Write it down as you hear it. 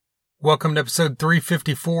Welcome to episode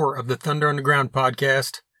 354 of the Thunder Underground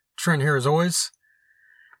podcast. Trent here as always.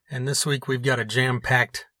 And this week we've got a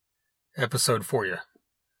jam-packed episode for you.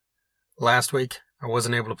 Last week I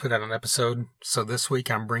wasn't able to put out an episode, so this week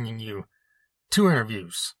I'm bringing you 2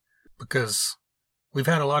 interviews because we've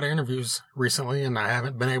had a lot of interviews recently and I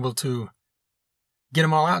haven't been able to get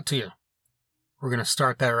them all out to you. We're going to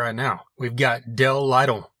start that right now. We've got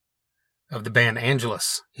Lytle of the band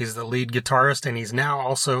Angelus. He's the lead guitarist and he's now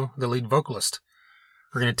also the lead vocalist.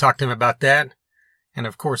 We're going to talk to him about that and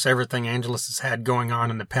of course everything Angelus has had going on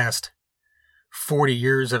in the past 40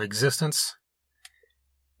 years of existence.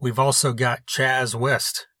 We've also got Chaz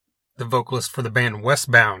West, the vocalist for the band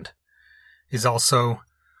Westbound. He's also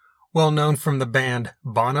well known from the band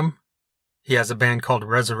Bonham. He has a band called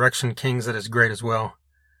Resurrection Kings that is great as well.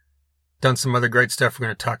 Done some other great stuff. We're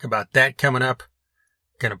going to talk about that coming up.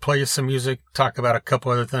 Going to play you some music, talk about a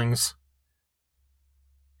couple other things,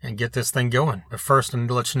 and get this thing going. But first, I'm going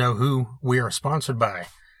to let you know who we are sponsored by.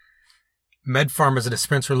 MedFarm is a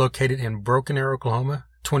dispensary located in Broken Arrow, Oklahoma,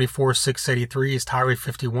 24683 East Highway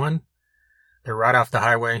 51. They're right off the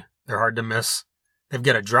highway. They're hard to miss. They've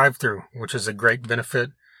got a drive-through, which is a great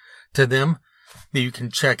benefit to them that you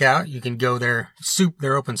can check out. You can go there.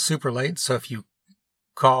 They're open super late, so if you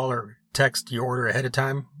call or text your order ahead of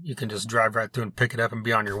time, you can just drive right through and pick it up and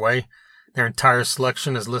be on your way. Their entire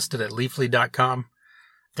selection is listed at leafly.com.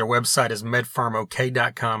 Their website is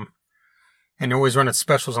medfarmok.com. And they're always running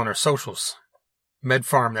specials on their socials.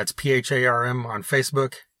 MedFarm, that's PHARM on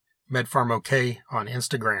Facebook, MedFarmOK on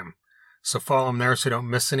Instagram. So follow them there so you don't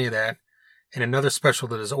miss any of that. And another special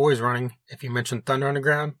that is always running, if you mention Thunder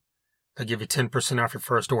Underground, they'll give you 10% off your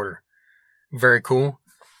first order. Very cool.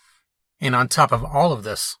 And on top of all of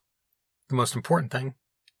this, the most important thing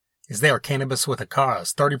is they are cannabis with a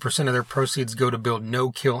cause. 30% of their proceeds go to build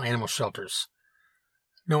no-kill animal shelters.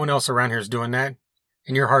 No one else around here is doing that,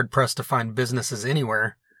 and you're hard-pressed to find businesses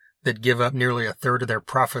anywhere that give up nearly a third of their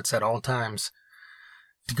profits at all times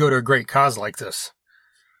to go to a great cause like this.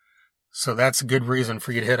 So that's a good reason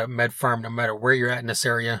for you to hit up MedFarm no matter where you're at in this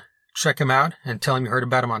area. Check them out and tell them you heard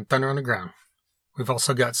about them on Thunder Underground. We've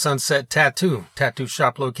also got Sunset Tattoo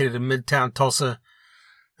shop located in Midtown Tulsa.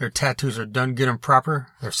 Their tattoos are done good and proper.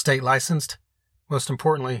 They're state licensed. Most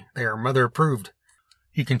importantly, they are mother approved.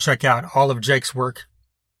 You can check out all of Jake's work,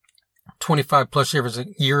 25 plus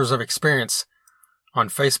years of experience, on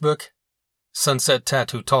Facebook, Sunset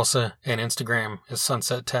Tattoo Tulsa, and Instagram is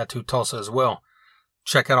Sunset Tattoo Tulsa as well.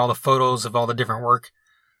 Check out all the photos of all the different work,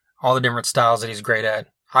 all the different styles that he's great at.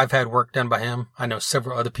 I've had work done by him. I know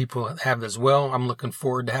several other people that have as well. I'm looking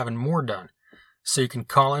forward to having more done. So you can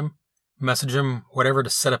call him, message him, whatever,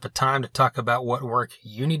 to set up a time to talk about what work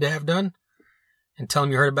you need to have done, and tell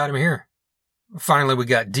him you heard about him here. Finally, we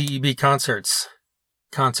got DEB Concerts,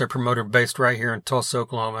 concert promoter based right here in Tulsa,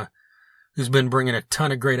 Oklahoma, who's been bringing a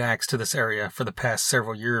ton of great acts to this area for the past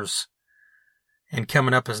several years. And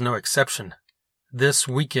coming up is no exception. This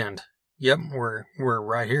weekend, yep, we're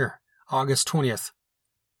right here, August 20th,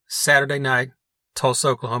 Saturday night, Tulsa,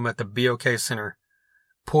 Oklahoma at the BOK Center.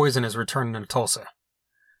 Poison is returning to Tulsa.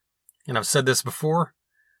 And I've said this before,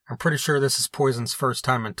 I'm pretty sure this is Poison's first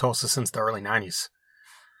time in Tulsa since the early 90s.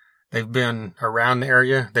 They've been around the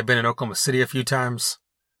area. They've been in Oklahoma City a few times.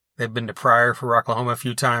 They've been to Pryor for Rocklahoma a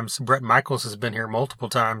few times. Brett Michaels has been here multiple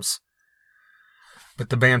times. But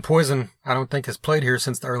the band Poison, I don't think has played here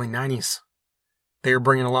since the early 90s. They are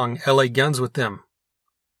bringing along LA Guns with them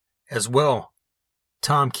as well.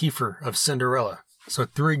 Tom Kiefer of Cinderella. So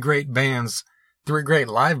 3 great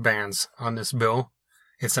live bands on this bill.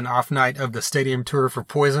 It's an off night of the stadium tour for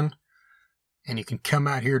Poison, and you can come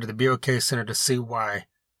out here to the BOK Center to see why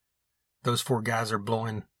those 4 guys are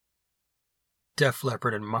blowing Def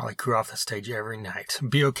Leppard and Motley Crue off the stage every night.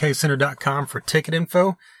 BOKcenter.com for ticket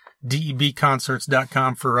info,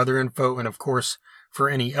 DEBconcerts.com for other info, and of course, for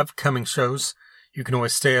any upcoming shows. You can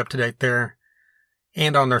always stay up to date there.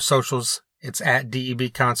 And on their socials, it's at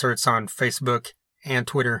DEB Concerts on Facebook and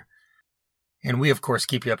Twitter. And we, of course,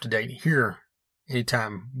 keep you up to date here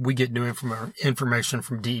anytime we get new information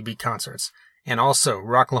from DEB Concerts. And also,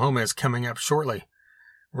 Rocklahoma is coming up shortly.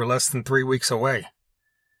 We're less than 3 weeks away.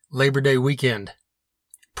 Labor Day weekend,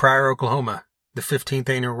 Pryor, Oklahoma, the 15th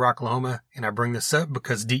annual Rocklahoma. And I bring this up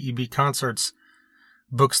because DEB Concerts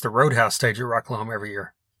books the Roadhouse stage at Rocklahoma every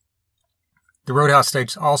year. The Roadhouse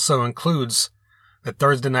stage also includes the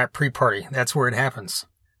Thursday night pre-party. That's where it happens.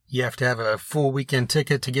 You have to have a full weekend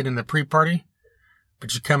ticket to get in the pre-party,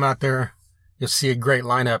 but you come out there, you'll see a great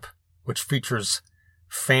lineup, which features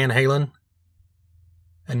Van Halen,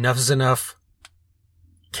 Enough's Enough,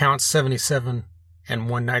 Count 77, and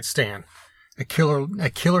One Night Stand. a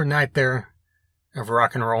killer night there of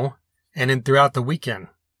rock and roll. And then throughout the weekend,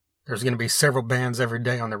 there's going to be several bands every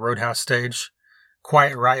day on the Roadhouse stage.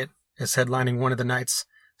 Quiet Riot is headlining one of the nights.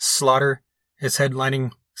 Slaughter is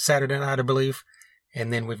headlining Saturday night, I believe.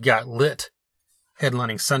 And then we've got Lit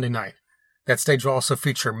headlining Sunday night. That stage will also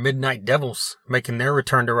feature Midnight Devils making their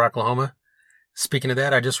return to Rocklahoma. Speaking of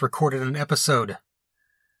that, I just recorded an episode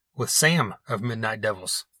with Sam of Midnight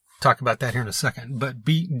Devils. Talk about that here in a second. But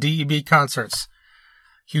DEB Concerts,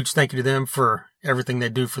 huge thank you to them for everything they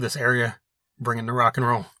do for this area, bringing the rock and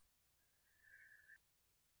roll.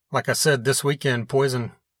 Like I said, this weekend,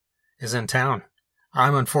 Poison is in town.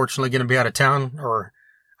 I'm unfortunately going to be out of town, or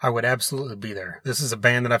I would absolutely be there. This is a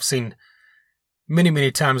band that I've seen many,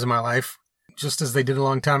 many times in my life. Just as they did a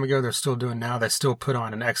long time ago, they're still doing now. They still put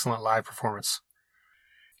on an excellent live performance.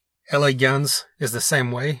 LA Guns is the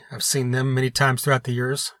same way. I've seen them many times throughout the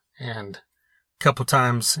years, and a couple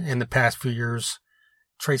times in the past few years.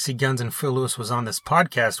 Tracy Guns and Phil Lewis was on this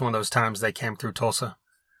podcast one of those times they came through Tulsa,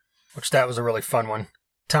 which that was a really fun one.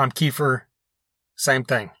 Tom Kiefer, same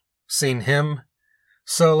thing. Seen him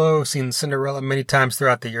solo, seen Cinderella many times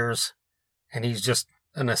throughout the years, and he's just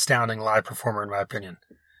an astounding live performer in my opinion.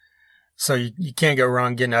 So you can't go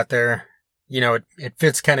wrong getting out there. You know, it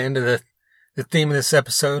fits kind of into the theme of this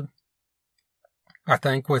episode, I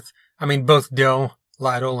think, both Del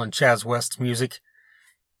Lytle and Chaz West's music,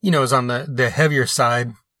 you know, is on the heavier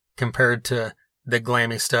side compared to the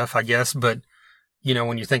glammy stuff, I guess. But, you know,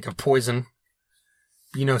 when you think of Poison,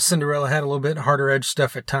 you know, Cinderella had a little bit harder edge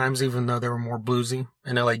stuff at times, even though they were more bluesy.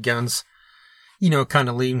 And LA Guns, you know, kind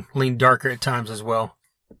of lean darker at times as well.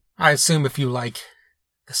 I assume if you like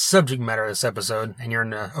the subject matter of this episode and you're in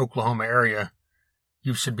the Oklahoma area,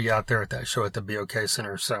 you should be out there at that show at the BOK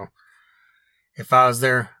Center. So if I was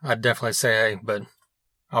there, I'd definitely say, hey, but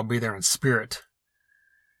I'll be there in spirit.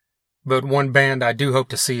 But one band I do hope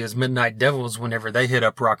to see is Midnight Devils whenever they hit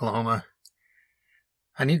up Rocklahoma.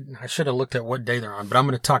 I should have looked at what day they're on, but I'm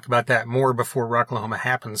going to talk about that more before Rocklahoma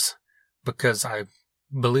happens, because I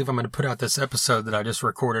believe I'm going to put out this episode that I just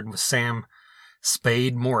recorded with Sam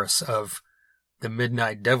Spade Morris of the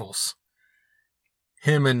Midnight Devils.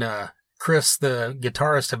 Him and Chris, the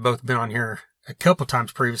guitarist, have both been on here a couple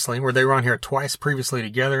times previously, where they were on here twice previously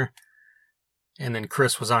together, and then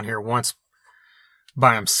Chris was on here once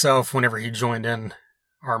by himself whenever he joined in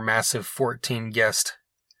our massive 14-guest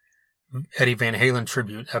Eddie Van Halen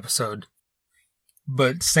tribute episode.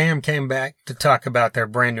 But Sam came back to talk about their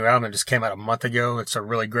brand new album that just came out a month ago. It's a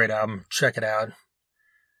really great album. Check it out.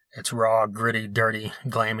 It's raw, gritty, dirty,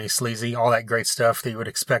 glammy, sleazy, all that great stuff that you would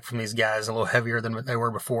expect from these guys, a little heavier than what they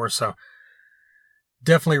were before. So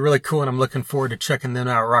definitely really cool, and I'm looking forward to checking them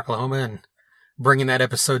out at Rocklahoma and bringing that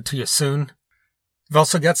episode to you soon. We've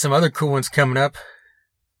also got some other cool ones coming up.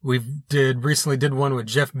 We recently did one with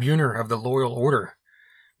Jeff Buhner of the Loyal Order.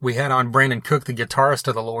 We had on Brandon Cook, the guitarist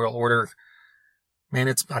of the Loyal Order. Man,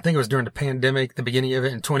 I think it was during the pandemic, the beginning of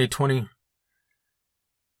it in 2020.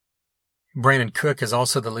 Brandon Cook is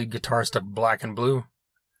also the lead guitarist of Black and Blue.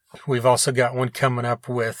 We've also got one coming up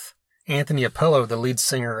with Anthony Apello, the lead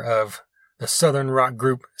singer of the southern rock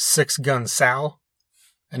group Six Gun Sal.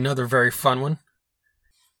 Another very fun one.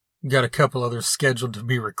 Got a couple others scheduled to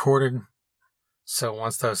be recorded. So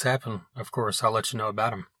once those happen, of course, I'll let you know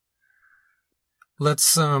about them.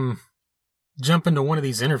 Let's jump into one of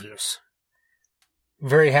these interviews.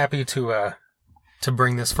 Very happy to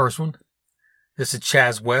bring this first one. This is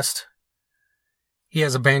Chaz West. He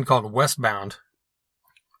has a band called Westbound.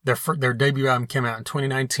 Their debut album came out in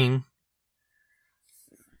 2019.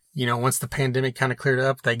 You know, once the pandemic kind of cleared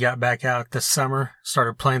up, they got back out this summer,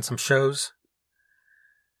 started playing some shows.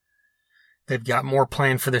 They've got more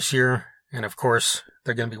planned for this year, and of course,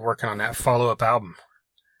 they're going to be working on that follow-up album.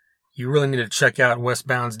 You really need to check out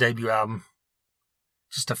Westbound's debut album.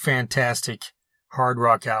 Just a fantastic hard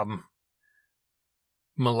rock album.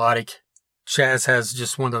 Melodic. Chaz has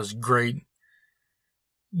just one of those great,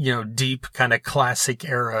 you know, deep kind of classic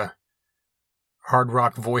era hard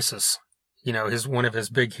rock voices. You know, one of his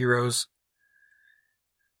big heroes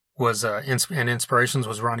was and inspirations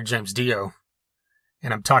was Ronnie James Dio.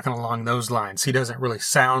 And I'm talking along those lines. He doesn't really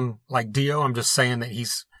sound like Dio. I'm just saying that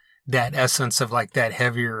he's that essence of like that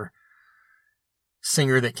heavier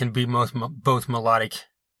singer that can be both melodic,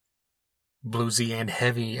 bluesy, and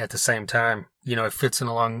heavy at the same time. You know, it fits in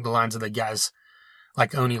along the lines of the guys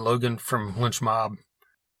like Oni Logan from Lynch Mob.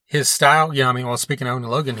 His style, speaking of Oni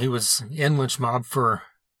Logan, he was in Lynch Mob for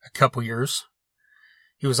a couple years.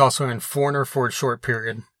 He was also in Foreigner for a short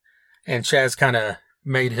period. And Chaz kind of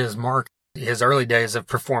made his mark his early days of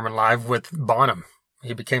performing live with Bonham.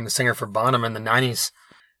 He became the singer for Bonham in the 90s.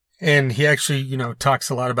 And he actually,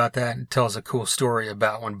 talks a lot about that and tells a cool story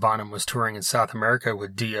about when Bonham was touring in South America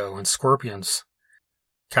with Dio and Scorpions.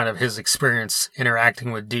 Kind of his experience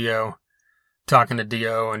interacting with Dio, talking to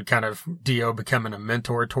Dio, and kind of Dio becoming a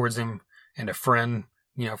mentor towards him and a friend,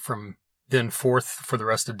 from then forth for the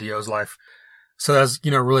rest of Dio's life. So that's,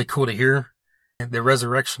 really cool to hear. The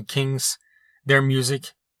Resurrection Kings, their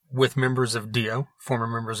music with members of Dio, former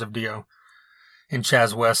members of Dio, and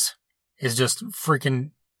Chaz West is just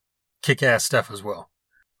freaking kick-ass stuff as well.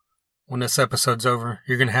 When this episode's over,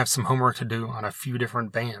 you're going to have some homework to do on a few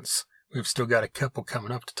different bands. We've still got a couple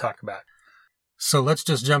coming up to talk about. So let's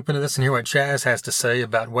just jump into this and hear what Chaz has to say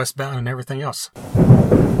about Westbound and everything else.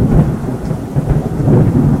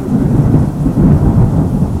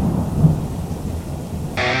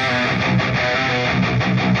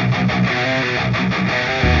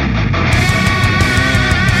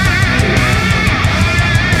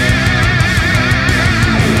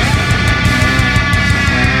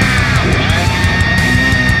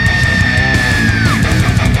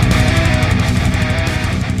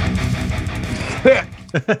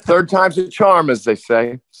 Third time's a charm, as they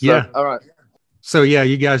say. So, yeah. All right. So, yeah,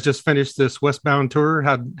 you guys just finished this Westbound tour.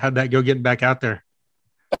 How'd that go getting back out there?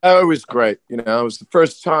 Oh, it was great. It was the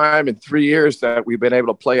first time in 3 years that we've been able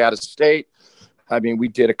to play out of state. I mean, we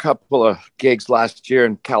did a couple of gigs last year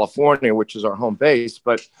in California, which is our home base,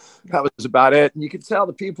 but that was about it. And you could tell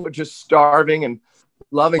the people are just starving and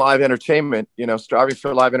loving live entertainment, starving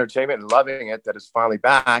for live entertainment and loving it that it's finally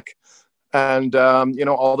back. And,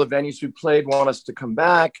 all the venues we played want us to come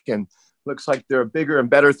back, and looks like there are bigger and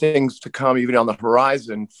better things to come even on the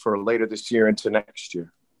horizon for later this year into next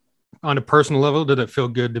year. On a personal level, did it feel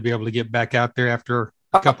good to be able to get back out there after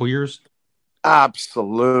a couple years?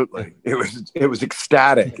 Absolutely. It was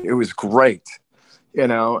ecstatic. It was great,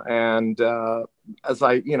 and as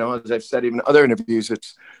I've said, even in other interviews,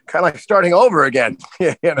 it's kind of like starting over again,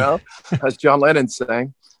 as John Lennon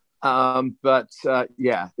sang. But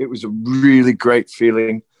it was a really great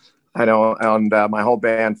feeling, and my whole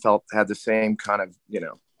band had the same kind of,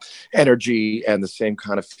 energy and the same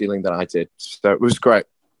kind of feeling that I did. So it was great.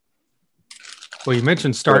 Well, you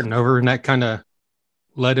mentioned starting over, and that kind of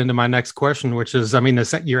led into my next question, which is,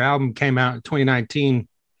 your album came out in 2019,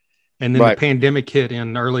 and then the pandemic hit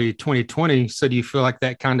in early 2020. So do you feel like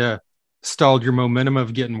that kind of stalled your momentum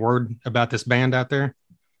of getting word about this band out there?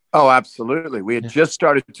 Oh, absolutely. We had just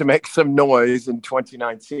started to make some noise in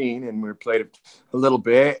 2019, and we played a little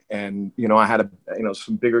bit. And, I had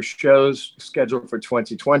some bigger shows scheduled for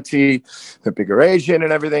 2020, the bigger Asian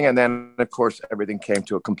and everything. And then, of course, everything came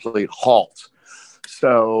to a complete halt.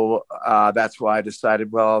 So that's why I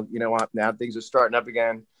decided, well, you know what, now things are starting up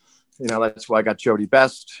again. That's why I got Jody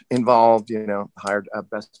Best involved, hired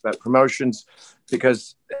Best Bet Promotions,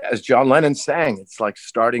 because as John Lennon sang, it's like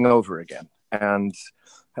starting over again. And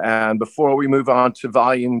before we move on to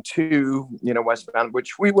volume 2, Westbound,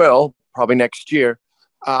 which we will probably next year,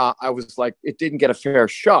 I was like, it didn't get a fair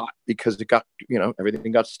shot because it got,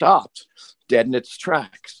 everything got stopped, dead in its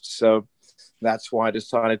tracks. So that's why I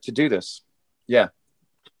decided to do this. Yeah.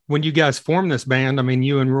 When you guys formed this band,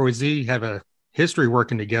 you and Roy Z have a history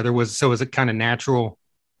working together. Was it kind of natural,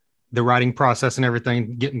 the writing process and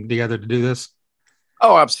everything, getting together to do this?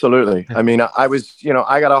 Oh, absolutely. I was,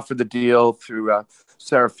 I got offered the deal through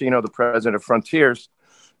Serafino, the president of Frontiers.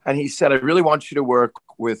 And he said, I really want you to work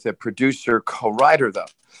with a producer co-writer, though.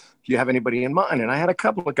 Do you have anybody in mind? And I had a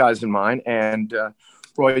couple of guys in mind. And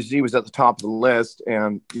Roy Z was at the top of the list.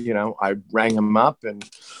 And, I rang him up and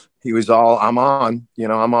he was all, I'm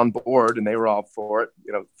on board. And they were all for it,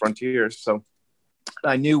 Frontiers. So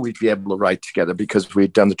I knew we'd be able to write together because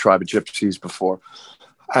we'd done the Tribe of Gypsies before.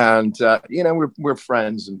 And, we're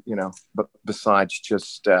friends, and, but besides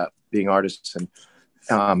just being artists, and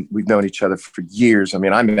we've known each other for years. I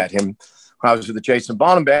met him when I was with the Jason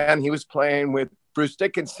Bonham band. He was playing with Bruce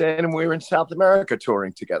Dickinson, and we were in South America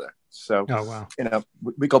touring together. So, oh, wow.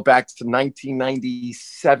 We go back to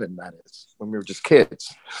 1997, that is, when we were just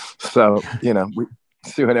kids. So, you know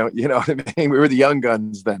what I mean? We were the young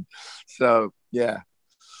guns then. So, yeah.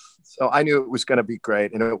 So I knew it was going to be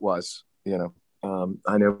great, and it was,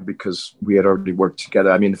 I know because we had already worked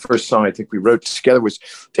together. The first song I think we wrote together was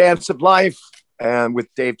Dance of Life, and with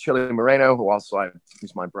Dave Chili Moreno, who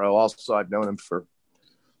he's my bro. Also, I've known him for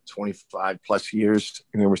 25 plus years,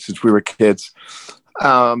 since we were kids.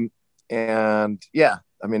 And yeah,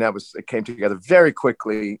 it came together very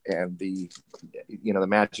quickly, and the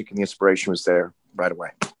magic and the inspiration was there right away.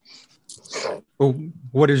 Well,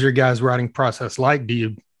 what is your guys' writing process like? Do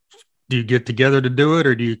you get together to do it,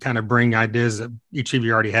 or do you kind of bring ideas that each of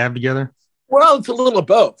you already have together? Well, it's a little of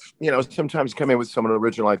both. Sometimes come in with some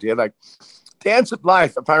original idea, like Dance of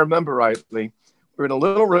Life, if I remember rightly. We're in a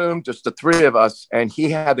little room, just the three of us, and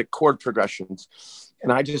he had the chord progressions,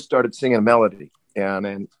 and I just started singing a melody,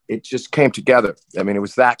 and it just came together. I mean, it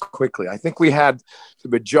was that quickly. I think we had the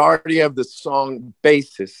majority of the song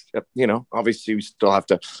basis. Obviously we still have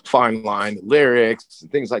to fine line the lyrics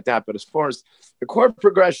and things like that, but as far as the chord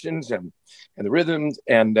progressions and the rhythms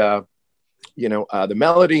and the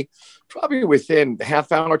melody, probably within a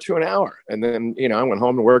half hour to an hour. And then I went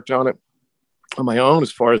home and worked on it on my own,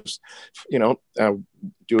 as far as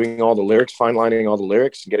doing all the lyrics, fine lining all the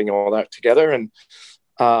lyrics and getting all that together. And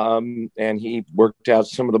he worked out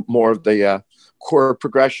some of the more of the chord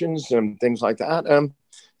progressions and things like that.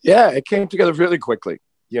 It came together really quickly.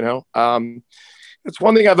 It's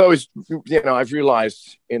one thing I've always I've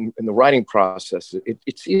realized in the writing process.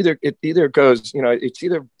 It either goes it's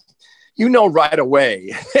either right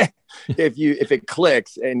away if it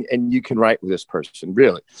clicks and you can write with this person,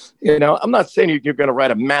 really. I'm not saying you're going to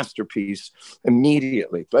write a masterpiece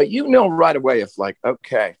immediately, but right away if like,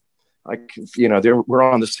 okay, we're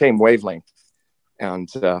on the same wavelength. And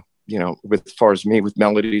with as far as me with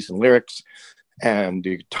melodies and lyrics, and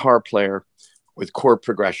the guitar player with chord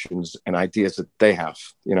progressions and ideas that they have.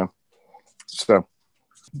 So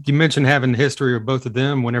you mentioned having history of both of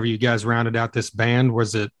them. Whenever you guys rounded out this band,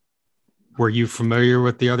 were you familiar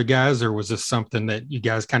with the other guys, or was this something that you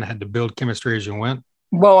guys kind of had to build chemistry as you went?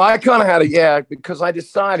 Well, I kind of had because I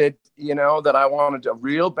decided, that I wanted a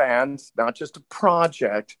real band, not just a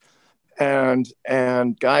project, and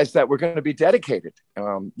guys that were going to be dedicated,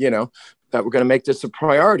 that were going to make this a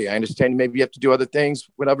priority. I understand maybe you have to do other things,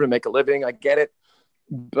 whatever, to make a living. I get it.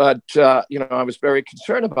 But, I was very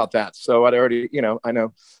concerned about that. So I'd already, I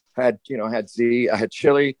had Z, I had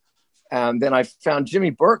Chili. And then I found Jimmy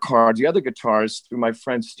Burkhardt, the other guitarist, through my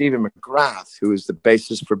friend Stephen McGrath, who is the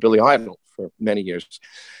bassist for Billy Idol for many years.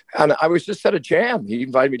 And I was just at a jam. He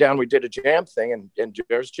invited me down. We did a jam thing, and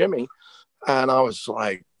there's Jimmy. And I was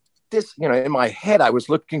like, this, in my head, I was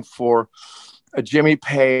looking for a Jimmy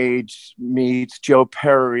Page meets Joe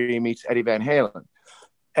Perry meets Eddie Van Halen.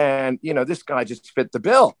 And, this guy just fit the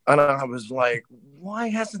bill. And I was like, why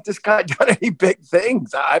hasn't this guy done any big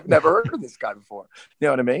things? I've never heard of this guy before. You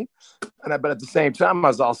know what I mean? But at the same time, I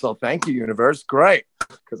was also, thank you, universe. Great.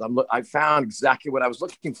 Because I found exactly what I was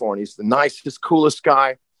looking for. And he's the nicest, coolest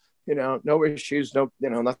guy, no issues,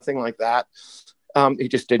 nothing like that. He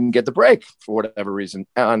just didn't get the break for whatever reason.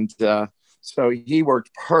 And so he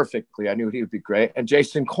worked perfectly. I knew he would be great. And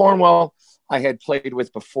Jason Cornwell, I had played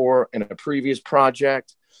with before in a previous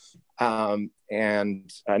project.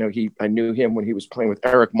 And I knew him when he was playing with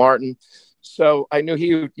Eric Martin. So I knew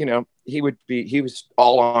he was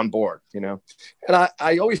all on board, And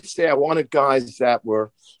I always say I wanted guys that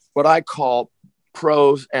were what I call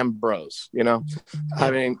pros and bros, I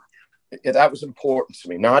mean, that was important to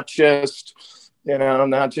me, not just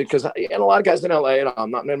because a lot of guys in LA, and I'm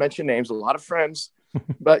not going to mention names, a lot of friends,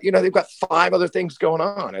 but, they've got 5 other things going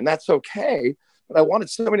on, and that's okay. But I wanted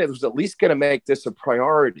somebody that was at least going to make this a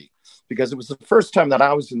priority, because it was the first time that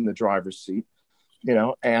I was in the driver's seat,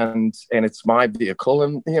 and it's my vehicle.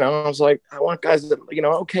 And, I was like, I want guys that,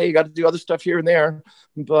 okay, you got to do other stuff here and there,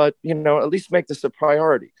 but, at least make this a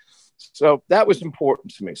priority. So that was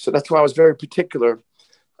important to me. So that's why I was very particular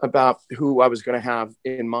about who I was going to have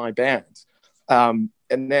in my band. And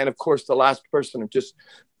then, of course, the last person who just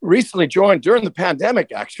recently joined during the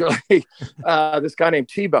pandemic, actually, this guy named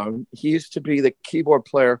T-Bone. He used to be the keyboard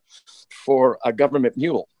player for a Government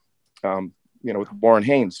Mule, with Warren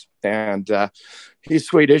Haynes. And he's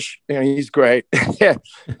Swedish, and he's great.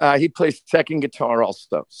 He plays second guitar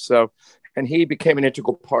also. So, and he became an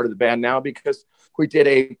integral part of the band now, because we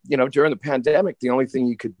did during the pandemic, the only thing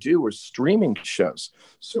you could do was streaming shows.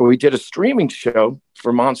 So we did a streaming show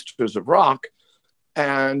for Monsters of Rock.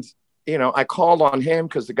 And, I called on him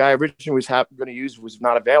because the guy originally was going to use was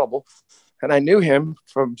not available. And I knew him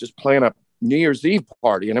from just playing a New Year's Eve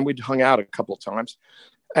party. And then we'd hung out a couple of times.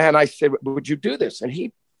 And I said, would you do this? And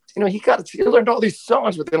he learned all these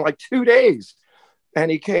songs within like 2 days.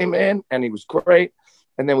 And he came in and he was great.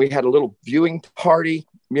 And then we had a little viewing party,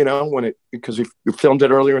 because we filmed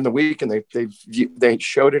it earlier in the week, and they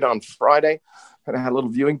showed it on Friday. And I had a little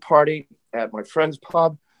viewing party at my friend's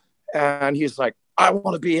pub. And he's like, I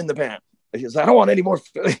want to be in the band. He says, I don't want any more,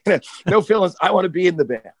 no feelings. I want to be in the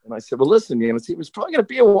band. And I said, well, listen, it was probably going to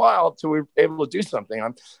be a while until we were able to do something.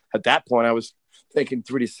 At that point, I was thinking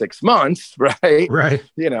 3 to 6 months, right? Right.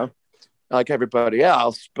 Like everybody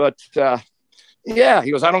else. But he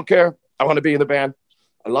goes, I don't care. I want to be in the band.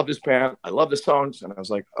 I love this band. I love the songs. And I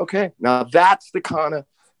was like, okay, now that's the kind of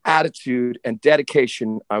attitude and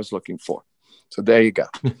dedication I was looking for. So there you go.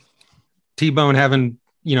 T-Bone having,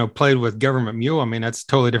 played with Government Mule, I mean, that's a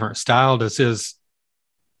totally different style.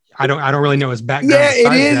 I don't really know his background.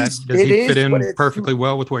 Yeah, it is. That. Does he fit in perfectly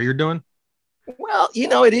well with what you're doing? Well,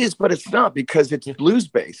 it is, but it's not, because it's blues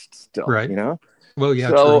based still, right? Well, yeah.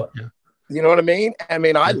 So, true. Yeah. You know what I mean? I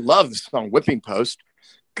mean, I love the song Whipping Post.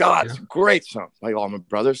 God, it's a great song by Allman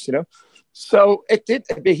Brothers, So it did.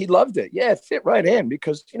 He loved it. Yeah, it fit right in,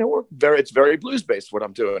 because it's very blues based what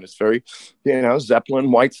I'm doing. It's very,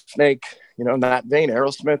 Zeppelin, White Snake, in that vein,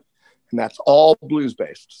 Aerosmith, and that's all blues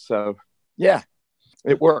based. So yeah,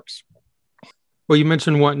 it works. Well, you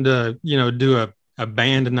mentioned wanting to, do a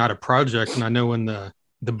band and not a project, and I know in the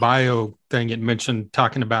bio thing it mentioned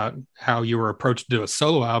talking about how you were approached to do a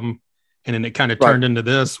solo album, and then it kind of turned into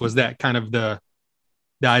this. Was that kind of the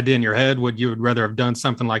idea in your head? Would rather have done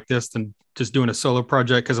something like this than just doing a solo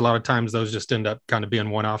project? Because a lot of times those just end up kind of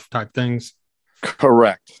being one-off type things.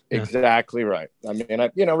 Correct. Yeah. Exactly right. I mean,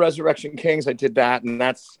 Resurrection Kings, I did that, and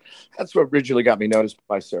that's what originally got me noticed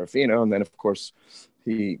by Serafino. And then of course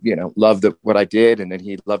he, loved what I did, and then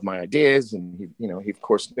he loved my ideas, and he of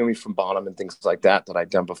course knew me from Bonham and things like that I'd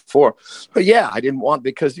done before. But yeah, I didn't want,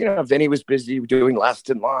 because, Vinny was busy doing Last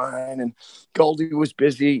in Line, and Goldie was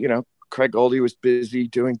busy, Craig Goldie was busy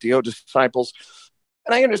doing Dio Disciples.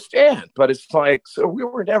 And I understand, but it's like, so we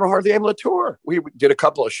were never hardly able to tour. We did a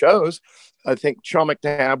couple of shows. I think Sean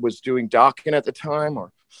McNabb was doing Dokken at the time,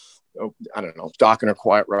 or I don't know, Dokken or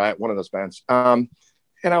Quiet Riot, one of those bands.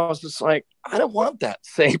 And I was just like, I don't want that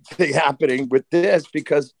same thing happening with this,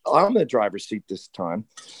 because I'm in the driver's seat this time.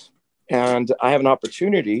 And I have an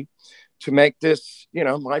opportunity to make this,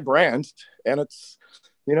 my brand. And it's,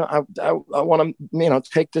 I want to,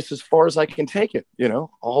 take this as far as I can take it,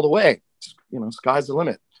 all the way. Sky's the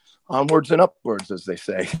limit, onwards and upwards, as they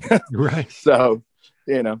say. Right. So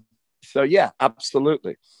yeah,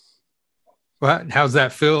 absolutely. Well, how's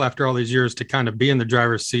that feel after all these years to kind of be in the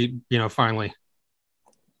driver's seat, finally?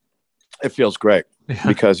 It feels great,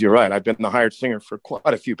 because you're right. I've been the hired singer for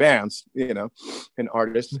quite a few bands, and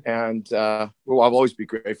artists. And I'll always be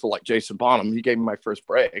grateful. Like Jason Bonham, he gave me my first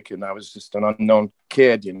break, and I was just an unknown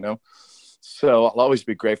kid, So I'll always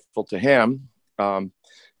be grateful to him.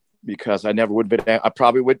 Because I never would have been, I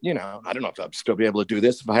probably would, I don't know if I'd still be able to do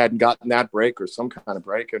this if I hadn't gotten that break or some kind of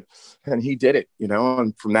break. And he did it,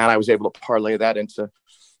 and from that, I was able to parlay that into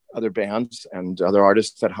other bands and other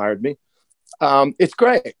artists that hired me. It's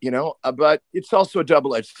great, but it's also a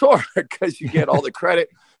double-edged sword, because you get all the credit,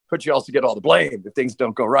 but you also get all the blame if things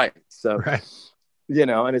don't go right. So, right.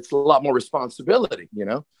 And it's a lot more responsibility,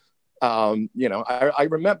 I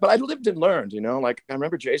remember, but I lived and learned, like I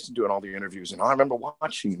remember Jason doing all the interviews, and I remember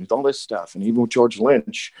watching all this stuff. And even with George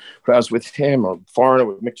Lynch, when I was with him, or Foreigner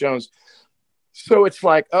with Mick Jones. So it's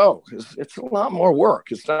like, it's a lot more work.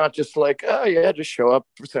 It's not just like, just show up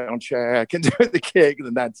for sound check and do the gig, and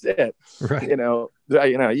then that's it. Right.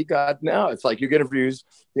 You got, now it's like you get interviews,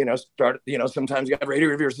 start, sometimes you got radio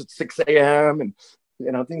reviewers at 6 a.m.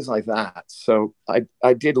 and, things like that. So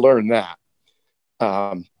I did learn that.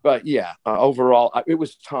 But yeah, overall, it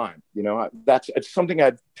was time, it's something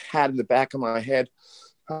I'd had in the back of my head.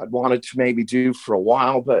 I'd wanted to maybe do for a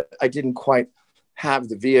while, but I didn't quite have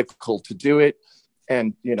the vehicle to do it.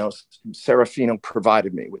 And, Serafino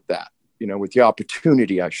provided me with that, with the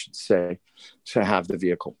opportunity, I should say, to have the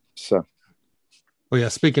vehicle. So. Well, yeah,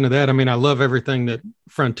 speaking of that, I mean, I love everything that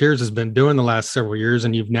Frontiers has been doing the last several years,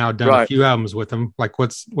 and you've now done a few albums with them. Like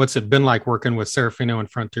what's it been like working with Serafino and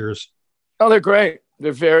Frontiers? Oh, they're great.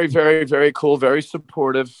 They're very, very, very cool, very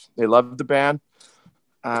supportive. They love the band.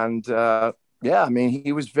 And I mean,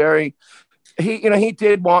 he was he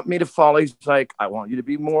did want me to follow. He's like, I want you to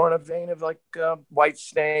be more in a vein of like White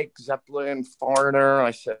Snake, Zeppelin, Foreigner.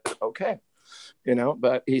 I said, okay,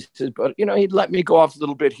 but he said, he'd let me go off a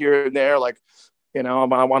little bit here and there. Like, I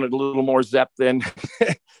wanted a little more Zepp than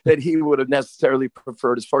that he would have necessarily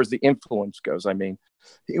preferred as far as the influence goes. I mean,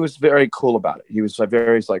 he was very cool about it. He's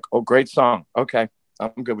like, oh, great song. Okay,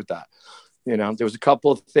 I'm good with that. There was a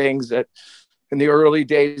couple of things that in the early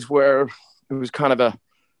days where it was kind of I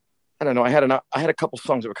don't know. I had a couple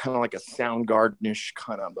songs that were kind of like a Soundgarden-ish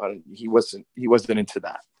kind of. He wasn't into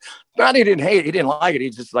that. Not he didn't hate it. He didn't like it.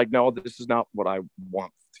 He's just like, no, this is not what I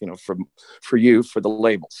want. For you, for the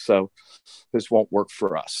label. So this won't work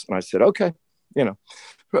for us. And I said, okay.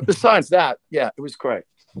 But besides that, yeah, it was great.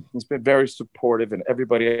 He's been very supportive, and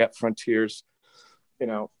everybody at Frontiers,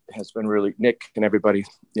 has been really, Nick and everybody,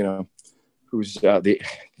 who's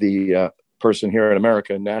the person here in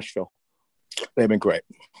America in Nashville. They've been great.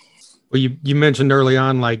 Well, you mentioned early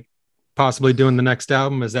on, like possibly doing the next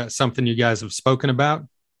album. Is that something you guys have spoken about?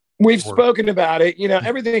 We've spoken about it.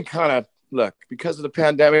 Everything kind of, look, because of the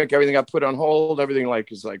pandemic, everything got put on hold. Everything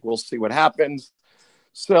is like, we'll see what happens.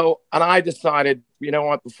 So, and I decided, you know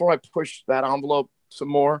what, before I push that envelope some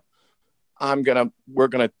more, we're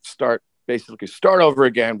going to start over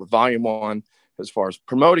again with volume 1 as far as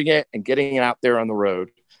promoting it and getting it out there on the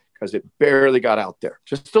road, because it barely got out there,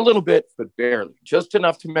 just a little bit, but barely, just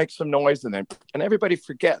enough to make some noise. And everybody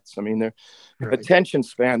forgets. I mean, their attention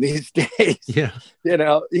span these days,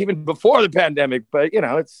 even before the pandemic, but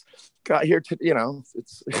it's got here to,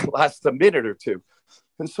 it lasts a minute or two.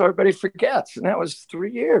 And so everybody forgets. And that was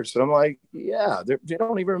 3 years. And I'm like, they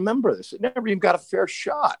don't even remember this. It never even got a fair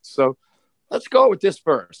shot. So let's go with this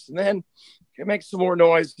first. And then make some more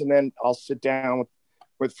noise. And then I'll sit down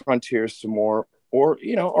with Frontiers some more, or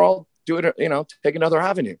I'll do it, take another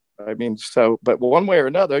avenue. I mean, but one way or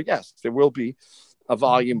another, yes, there will be a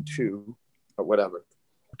volume 2 or whatever.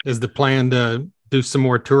 Is the plan to do some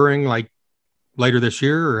more touring like later this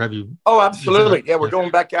year, or have you? Oh, absolutely. Yeah, we're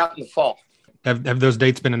going back out in the fall. Have those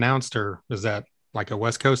dates been announced, or is that like a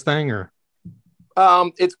West Coast thing, or?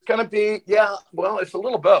 It's going to be, it's a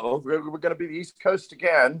little both. We're going to be the East Coast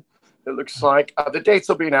again. It looks like the dates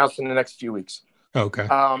will be announced in the next few weeks. Okay.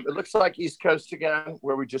 It looks like East Coast again,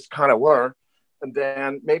 where we just kind of were. And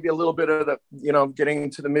then maybe a little bit of the, getting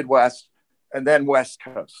into the Midwest, and then West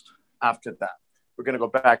Coast after that. We're going to go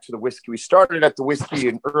back to the whiskey. We started at the whiskey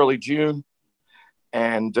in early June,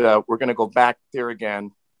 and we're going to go back there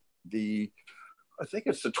again. I think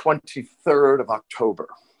it's the 23rd of October.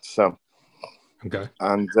 So, okay.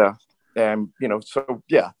 And so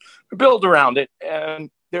yeah, we build around it,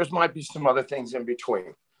 and there's might be some other things in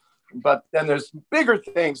between, but then there's bigger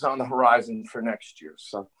things on the horizon for next year.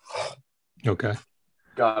 So, okay,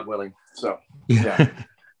 God willing. So, yeah.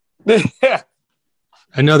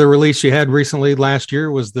 Another release you had recently last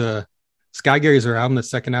year was the Skygazer album, the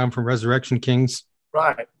second album from Resurrection Kings.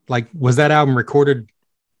 Right. Like, was that album recorded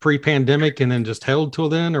pre-pandemic and then just held till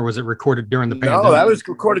then, or was it recorded during the pandemic? No, that was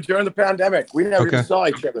recorded during the pandemic. We never even saw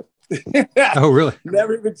each other. Oh, really?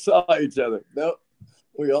 Never even saw each other. No,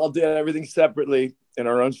 we all did everything separately in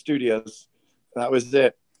our own studios. That was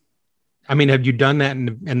it. I mean, have you done that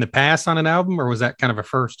in the past on an album, or was that kind of a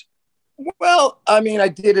first? Well, I mean, I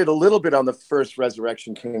did it a little bit on the first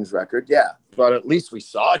Resurrection Kings record, but at least we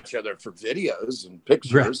saw each other for videos and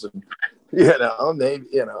pictures, and and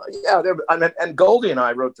Goldie and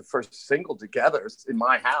I wrote the first single together in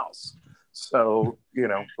my house. So,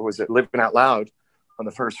 was it Living Out Loud on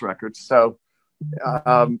the first record? So,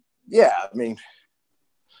 I mean,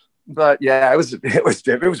 but yeah, it was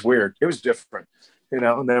weird. It was different,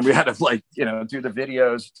 and then we had to do the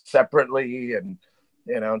videos separately, and,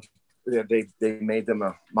 they made them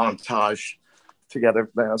a montage together.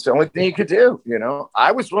 That's the only thing you could do,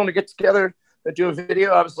 I was willing to get together and do a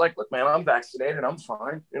video. I was like, look, man, I'm vaccinated. I'm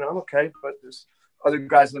fine. I'm okay. But there's other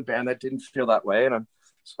guys in the band that didn't feel that way.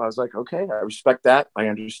 So I was like, okay, I respect that. I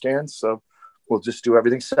understand. So we'll just do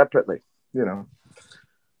everything separately.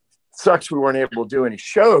 Sucks we weren't able to do any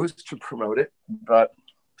shows to promote it. But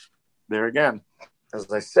there again,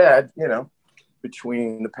 as I said,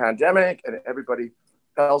 between the pandemic and everybody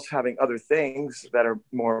else having other things that are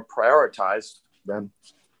more prioritized, then,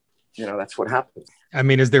 that's what happens. I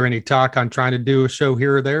mean, is there any talk on trying to do a show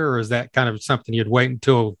here or there, or is that kind of something you'd wait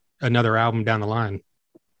until another album down the line?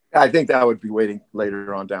 I think that would be waiting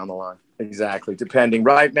later on down the line. Exactly. Depending.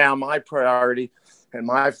 Right now, my priority and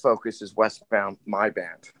my focus is Westbound, my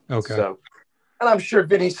band. Okay. So, and I'm sure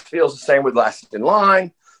Vinny feels the same with Last in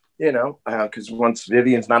Line, because once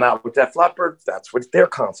Vivian's not out with Def Leppard, that's what they're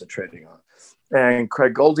concentrating on. And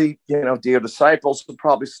Craig Goldie, Dear Disciples will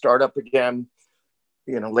probably start up again,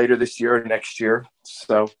 later this year or next year.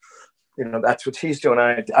 So, that's what he's doing.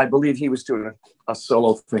 I believe he was doing a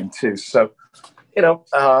solo thing too. So,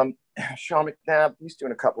 Sean McNabb, he's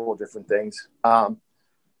doing a couple of different things.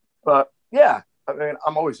 But yeah, I mean,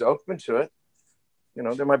 I'm always open to it.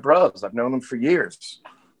 They're my brothers. I've known them for years.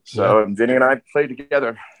 So, and Vinny and I played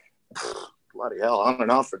together, bloody hell, on and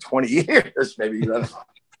off for 20 years, maybe.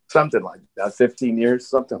 Something like that, 15 years,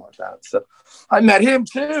 something like that. So I met him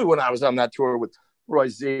too when I was on that tour with Roy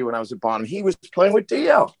Z when I was at Bonham. He was playing with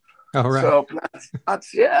Dio. Oh, right. So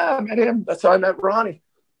I met him. That's how I met Ronnie,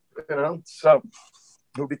 so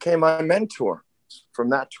who became my mentor from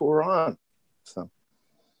that tour on. So,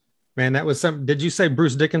 man, that was something. Did you say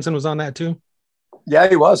Bruce Dickinson was on that too? Yeah,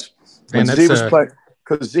 he was. Man, Z was playing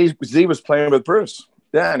because Z was playing with Bruce.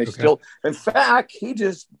 Yeah, and he still, in fact, he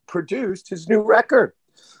just produced his new record.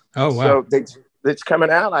 Oh, wow. So it's coming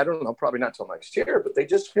out. I don't know, probably not till next year, but they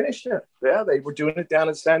just finished it. Yeah, they were doing it down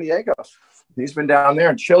in San Diego. He's been down there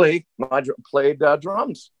in Chile. I played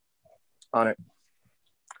drums. on it.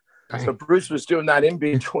 Dang. So Bruce was doing that in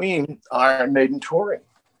between Iron Maiden touring.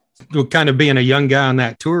 Well, kind of being a young guy on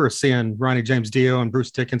that tour, seeing Ronnie James Dio and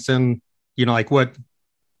Bruce Dickinson, what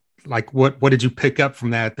did you pick up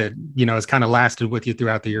from that has kind of lasted with you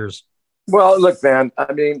throughout the years? Well, look, man,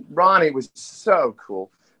 I mean, Ronnie was so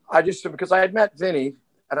cool. Because I had met Vinny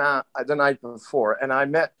the night before, and I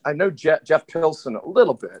know Jeff Pilson a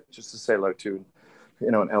little bit, just to say hello to,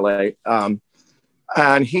 in LA.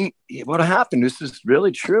 And what happened, this is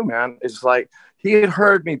really true, man, is like, he had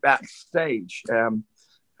heard me backstage, and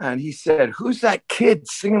he said, "Who's that kid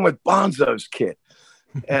singing with Bonzo's kid?"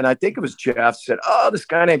 And I think it was Jeff said, "Oh, this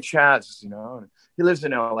guy named Chaz, he lives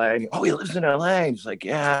in LA." And he lives in LA. And he's like,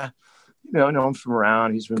 "Yeah, I know him from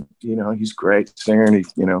around. He's been, he's a great singer. And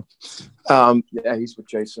he's with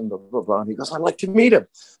Jason, blah, blah, blah." And he goes, "I'd like to meet him."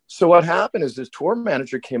 So what happened is this tour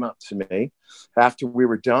manager came up to me after we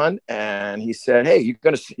were done, and he said, "Hey, you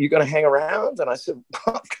gonna hang around?" And I said,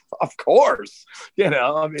 "Of course."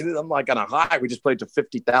 I'm like on a high. We just played to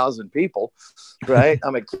 50,000 people, right?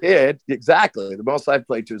 I'm a kid. Exactly. The most I've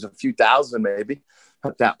played to is a few thousand maybe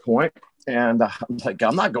at that point. And I'm like,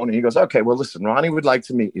 "I'm not going to." He goes, "Okay, well, listen, Ronnie would like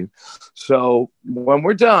to meet you. So when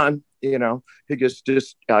we're done, he goes,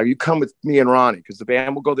 just you come with me and Ronnie, because the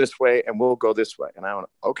band will go this way and we'll go this way." And I went,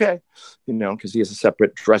 "Okay," because he has a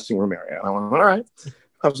separate dressing room area. And I went, "All right."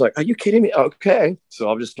 I was like, "Are you kidding me?" Okay. So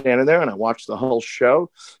I'm just standing there and I watched the whole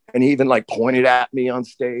show. And he even pointed at me on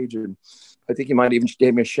stage. And I think he might even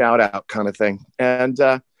gave me a shout out kind of thing. And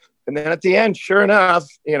then at the end, sure enough,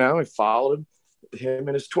 I followed him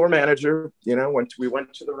and his tour manager, we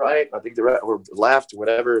went to the right. I think or left,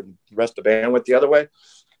 whatever. And the rest of the band went the other way.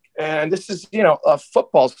 And this is, a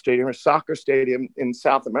football stadium or soccer stadium in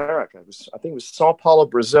South America. I think it was Sao Paulo,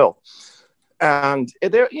 Brazil. And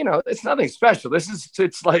there, it's nothing special.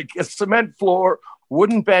 It's like a cement floor,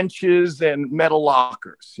 wooden benches, and metal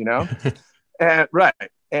lockers, and right.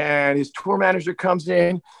 And his tour manager comes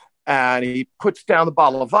in and he puts down the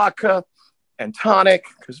bottle of vodka and tonic,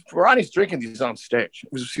 because Ronnie's drinking these on stage.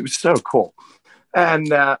 He was so cool.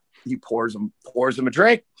 And he pours him a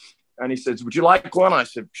drink. And he says, "Would you like one?" I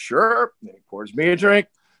said, "Sure." And he pours me a drink.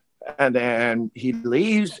 And then he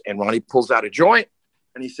leaves, and Ronnie pulls out a joint.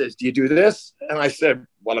 And he says, "Do you do this?" And I said,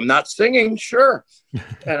 "Well, I'm not singing." "Sure."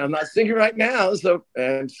 "And I'm not singing right now." So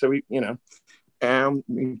he,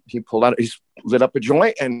 he pulled out, he lit up a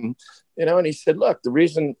joint, and he said, "Look, the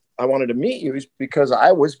reason I wanted to meet you is because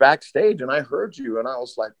I was backstage and I heard you." And I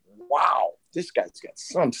was like, "Wow, this guy's got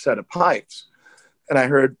some set of pipes." And I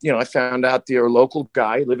heard, I found out you're a local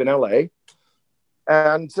guy, live in LA.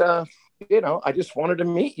 And, I just wanted to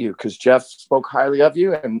meet you because Jeff spoke highly of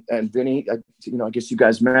you. And Vinny, I guess you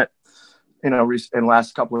guys met, in the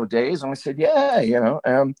last couple of days. And I said, "Yeah,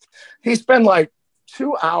 he spent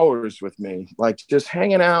 2 hours with me, just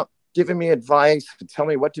hanging out, giving me advice and telling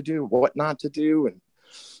me what to do, what not to do. And,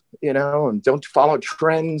 and don't follow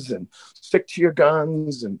trends and stick to your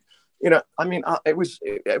guns. And, it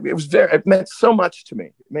meant so much to me.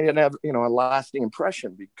 It made it have, a lasting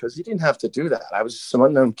impression because he didn't have to do that. I was some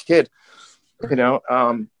unknown kid,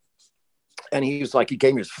 and he was he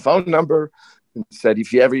gave me his phone number and said,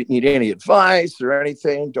 "If you ever need any advice or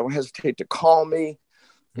anything, don't hesitate to call me."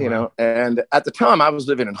 And at the time I was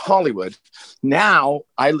living in Hollywood. Now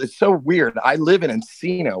it's so weird. I live in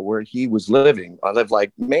Encino where he was living. I live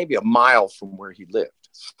maybe a mile from where he lived.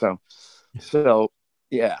 So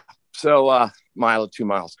yeah. So mile or 2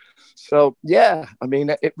 miles. So yeah, I mean,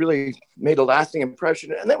 it really made a lasting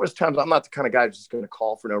impression. And there was times I'm not the kind of guy who's just going to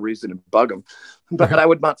call for no reason and bug him, but I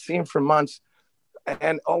would not see him for months.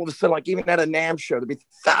 And all of a sudden, even at a NAMM show, there'd be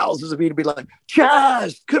thousands of people be like,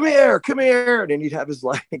 "Chaz, come here." And he'd have his,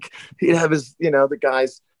 the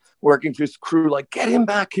guys working through his crew, "Get him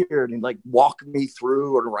back here." And he'd walk me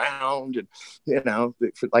through and around and, a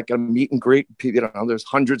meet and greet. There's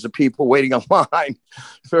hundreds of people waiting online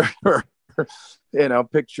for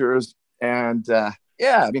pictures. And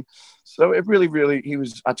yeah, I mean, so it really,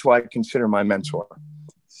 that's why I consider my mentor,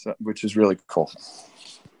 which is really cool.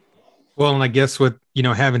 Well, and I guess with,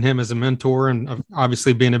 having him as a mentor and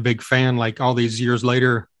obviously being a big fan, all these years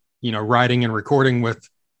later, writing and recording with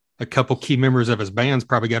a couple key members of his band's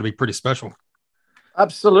probably got to be pretty special.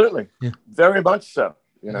 Absolutely. Yeah. Very much so,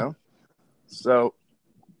 So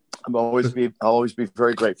I'll always be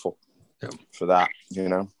very grateful for that,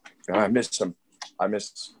 And I miss him. I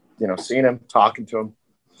miss, seeing him, talking to him.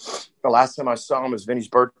 The last time I saw him was Vinny's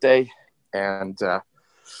birthday, and a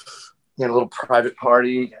little private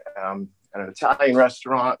party at an Italian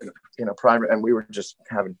restaurant, private, and we were just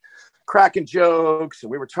having cracking jokes,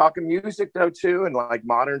 and we were talking music though too, and like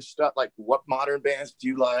modern stuff, like what modern bands do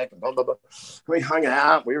you like, and blah blah blah. We hung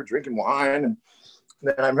out, we were drinking wine, and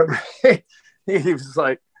then I remember he was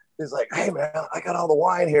like, hey man, I got all the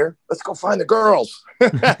wine here, let's go find the girls.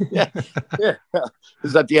 yeah. It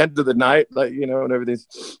was at the end of the night, like, you know, and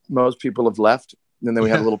everything's, most people have left, and then we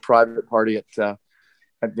had a little private party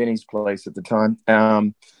at Vinny's place at the time,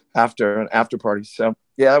 after an after party. So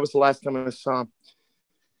yeah, that was the last time I saw him.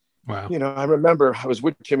 Wow. You know, I remember I was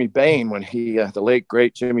with Jimmy Bain when he, the late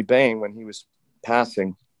great Jimmy Bain, when he was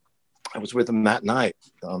passing. I was with him that night.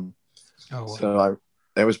 Wow. So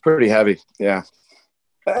it was pretty heavy. Yeah.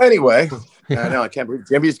 Anyway, I know, I can't believe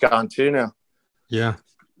Jimmy's gone too now. Yeah.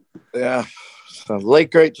 Yeah. So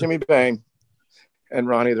late great Jimmy Bain and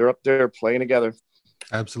Ronnie, they're up there playing together.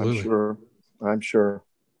 Absolutely. I'm sure.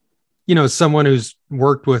 You know, someone who's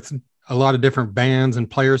worked with a lot of different bands and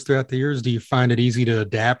players throughout the years, do you find it easy to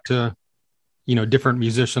adapt to, you know, different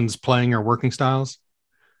musicians playing or working styles?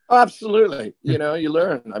 Absolutely. You know, you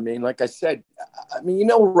learn. I mean, like I said, you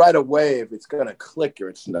know right away if it's going to click or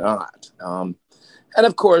it's not. And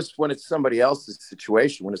of course, when it's somebody else's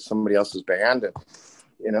situation, when it's somebody else's band, and,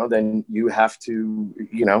 you know, then you have to,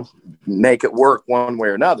 you know, make it work one way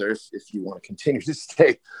or another if you want to continue to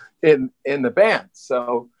stay in the band.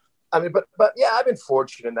 So, I mean, but yeah, I've been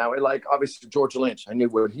fortunate in that way. Like, obviously, George Lynch, I knew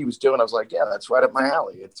what he was doing. I was like, yeah, that's right up my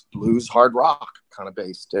alley. It's blues, hard rock kind of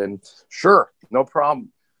based. And sure, no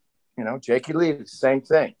problem. You know, Jakey Lee, same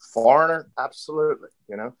thing. Foreigner, absolutely.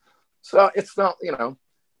 You know, so it's not, you know,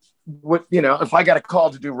 what, you know, if I got a call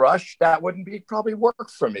to do Rush, that wouldn't be probably work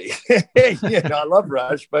for me. You know, I love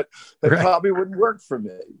Rush, but it probably wouldn't work for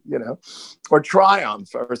me, you know, or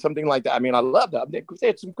Triumph or something like that. I mean, I love them. They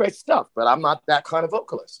had some great stuff, but I'm not that kind of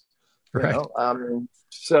vocalist. You know?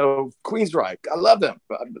 So Queensryche, I love them,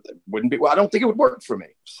 but it wouldn't be, well, I don't think it would work for me.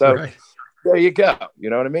 So there you go. You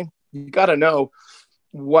know what I mean? You got to know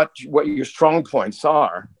what your strong points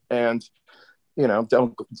are, and, you know,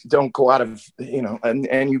 don't go out of, you know,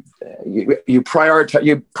 and you prioritize,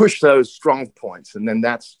 you push those strong points, and then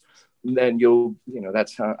you'll, you know,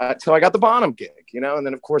 that's how I got the Bonham gig, you know, and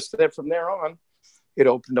then of course from there on, it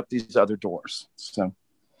opened up these other doors. So,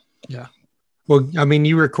 yeah. Well, I mean,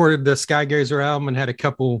 you recorded the Skygazer album and had a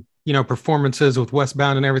couple, you know, performances with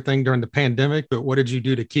Westbound and everything during the pandemic, but what did you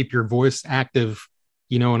do to keep your voice active,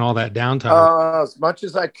 you know, and all that downtime? As much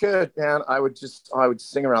as I could, man. I would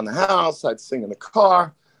sing around the house. I'd sing in the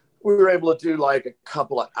car. We were able to do like a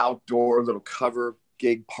couple of outdoor little cover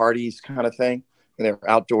gig parties kind of thing. And they were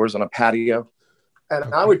outdoors on a patio.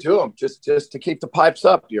 And I would do them just to keep the pipes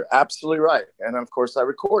up. You're absolutely right. And of course I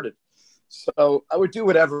recorded. So I would do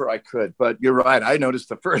whatever I could. But you're right. I noticed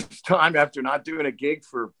the first time after not doing a gig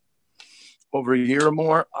for over a year or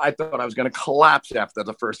more, I thought I was going to collapse after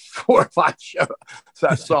the first 4 or 5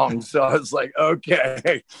 songs. So I was like,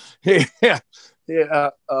 okay, yeah,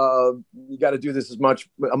 you got to do this much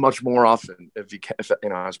more often if you can, you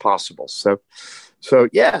know, as possible. So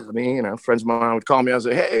yeah, I mean, you know, friends of mine would call me. I was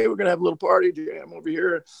like, hey, we're going to have a little party. I'm over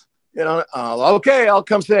here. You know, okay, I'll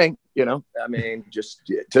come sing. You know, I mean, just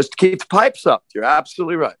to keep the pipes up. You're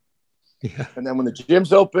absolutely right. Yeah. And then when the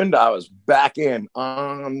gyms opened, I was back in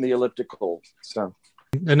on the elliptical. So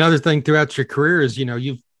another thing throughout your career is, you know,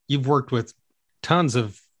 you've worked with tons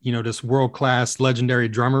of, you know, just world-class legendary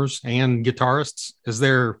drummers and guitarists. Is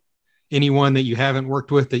there anyone that you haven't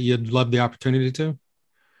worked with that you'd love the opportunity to?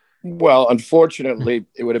 Well, unfortunately,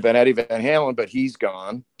 it would have been Eddie Van Halen, but he's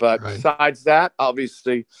gone. But besides that,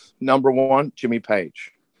 obviously, number 1, Jimmy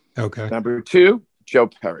Page. Okay. Number 2, Joe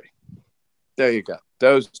Perry. There you go.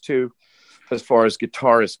 Those two, as far as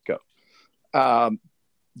guitarists go.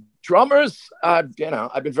 Drummers, you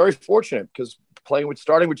know, I've been very fortunate because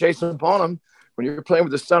starting with Jason Bonham, when you're playing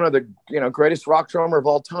with the son of the, you know, greatest rock drummer of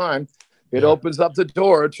all time, it opens up the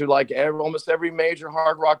door to like almost every major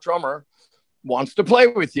hard rock drummer wants to play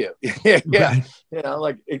with you. Right. You know,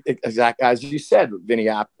 like exactly as you said, Vinny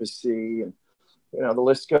Appice, and, you know, the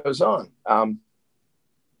list goes on.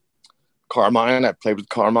 Carmine, I played with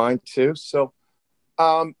Carmine too. So,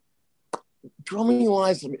 drumming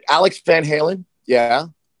wise, Alex Van Halen, yeah.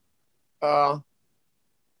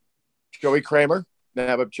 Joey Kramer.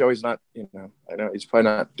 No, but Joey's not, you know, I know he's probably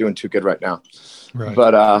not doing too good right now. Right.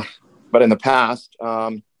 But in the past,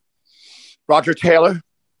 Roger Taylor,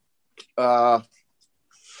 Grohl,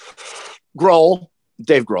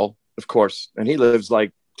 Dave Grohl, of course, and he lives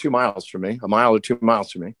like 2 miles from me, a mile or 2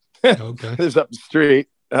 miles from me. Okay. Lives up the street.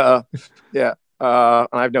 Yeah.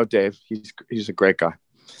 I know Dave. He's a great guy.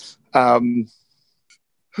 Off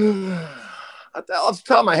the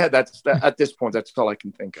top of my head, at this point, that's all I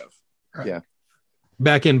can think of. Right. Yeah.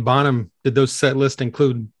 back in Bonham, did those set lists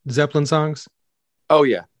include Zeppelin songs? Oh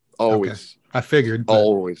yeah, always. Okay. I figured. But...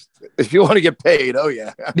 Always. If you want to get paid, oh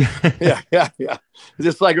yeah. yeah.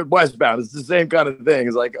 Just like with Westbound, it's the same kind of thing.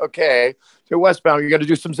 It's like, okay, if you're Westbound, you got to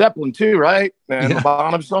do some Zeppelin too, right? And a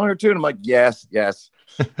Bonham song or two. And I'm like, yes.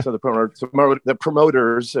 So the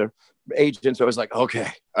promoters, agents, I was like,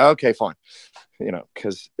 okay, fine.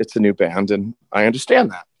 Because it's a new band, and I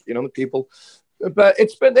understand that. The people, but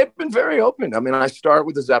they've been very open. I mean, I start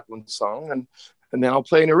with a Zeppelin song, and then I'll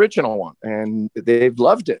play an original one, and they've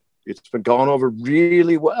loved it. It's been going over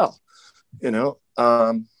really well,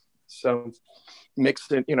 so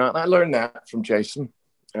mixed it, and I learned that from Jason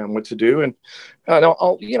and what to do. And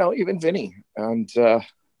I'll even Vinny and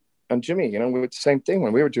Jimmy, with the same thing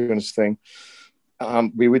when we were doing this thing,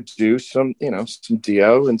 we would do some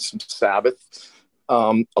Dio and some Sabbath,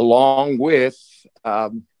 along with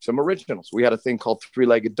some originals. We had a thing called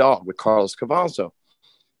Three-Legged Dog with Carlos Cavazo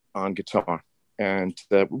on guitar. And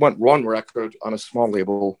we went one record on a small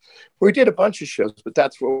label. We did a bunch of shows, but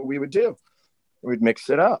that's what we would do. We'd mix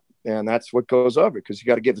it up, and that's what goes over, because you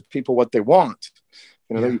got to give the people what they want.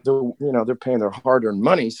 They're paying their hard-earned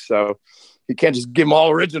money, so you can't just give them all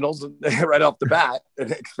originals right off the bat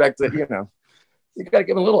and expect that. You got to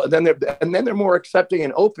give them a little, and then they're more accepting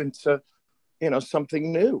and open to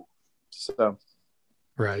something new. So,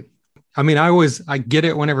 right. I mean, I get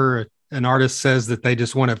it whenever an artist says that they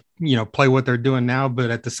just want to, play what they're doing now,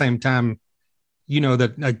 but at the same time,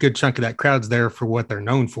 that a good chunk of that crowd's there for what they're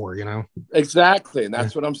known for, Exactly. And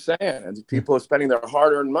that's what I'm saying. And people are spending their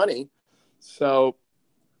hard-earned money. So,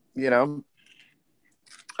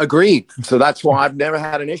 agreed. So that's why I've never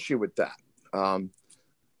had an issue with that. I'm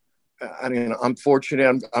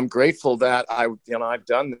fortunate. I'm grateful that I've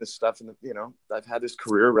done this stuff, and I've had this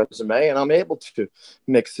career resume, and I'm able to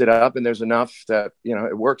mix it up, and there's enough that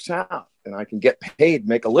it works out, and I can get paid,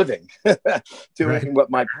 make a living doing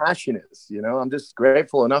what my passion is. I'm just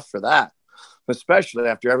grateful enough for that, especially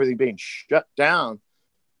after everything being shut down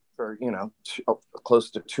for close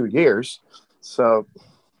to 2 years. So,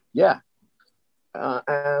 yeah,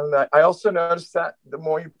 and I also noticed that the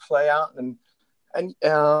more you play out and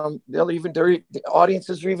the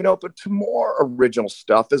audiences are even open to more original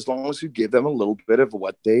stuff, as long as you give them a little bit of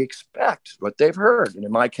what they expect, what they've heard. And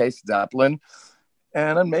in my case, Zeppelin,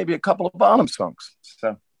 and then maybe a couple of Bonham songs.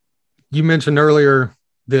 So, you mentioned earlier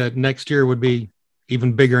that next year would be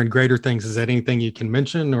even bigger and greater things. Is that anything you can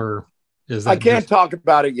mention, or is that? I can't talk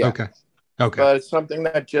about it yet. Okay. But it's something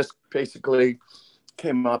that just basically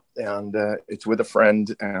came up, and it's with a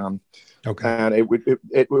friend, and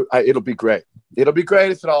it'll be great. It'll be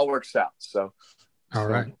great if it all works out. So, all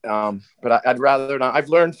right. But I'd rather not. I've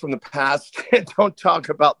learned from the past, don't talk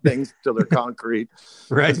about things till they're concrete.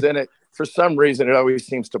 Right. Then for some reason, it always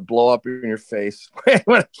seems to blow up in your face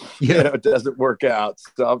when it doesn't work out.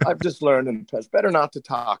 So I've just learned in the past, better not to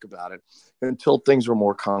talk about it until things are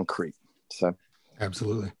more concrete. So,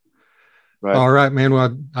 absolutely. Right. All right, man.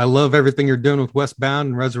 Well, I love everything you're doing with Westbound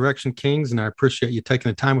and Resurrection Kings, and I appreciate you taking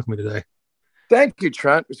the time with me today. Thank you,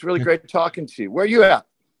 Trent. It's really great talking to you. Where are you at?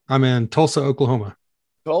 I'm in Tulsa, Oklahoma.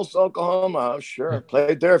 Tulsa, Oklahoma. Oh, sure. Yeah.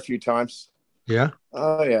 Played there a few times. Yeah.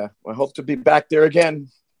 Oh, yeah. I hope to be back there again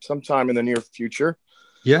sometime in the near future.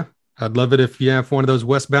 Yeah. I'd love it if one of those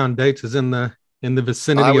Westbound dates is in the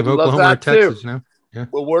vicinity of Oklahoma or Texas, too. Yeah.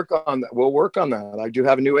 We'll work on that. I do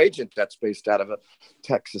have a new agent that's based out of a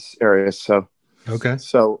Texas area. So, okay.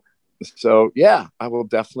 So yeah, I will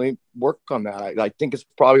definitely work on that. I think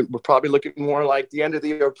we're probably looking more like the end of the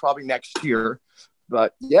year, probably next year.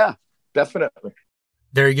 But yeah, definitely.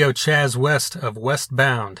 There you go, Chaz West of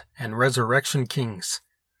Westbound and Resurrection Kings.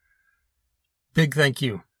 Big thank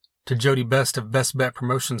you to Jody Best of Best Bet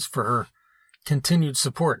Promotions for her continued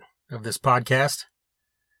support of this podcast.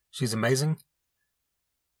 She's amazing.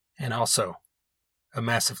 And also, a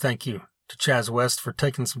massive thank you to Chaz West for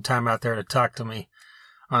taking some time out there to talk to me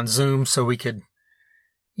on Zoom so we could,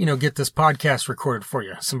 get this podcast recorded for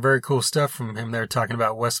you. Some very cool stuff from him there, talking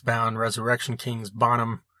about Westbound, Resurrection Kings,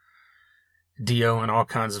 Bonham, Dio, and all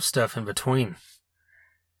kinds of stuff in between.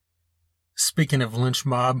 Speaking of Lynch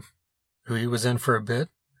Mob, who he was in for a bit,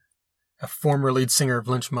 a former lead singer of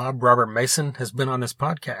Lynch Mob, Robert Mason, has been on this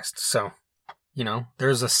podcast. So,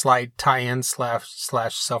 there's a slight tie-in /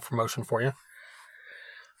 self-promotion for you.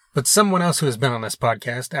 But someone else who has been on this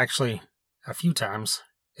podcast, actually a few times,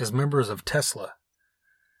 is members of Tesla.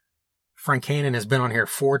 Frank Hannon has been on here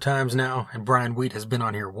 4 times now, and Brian Wheat has been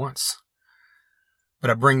on here once. But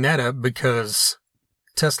I bring that up because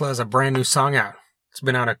Tesla has a brand new song out. It's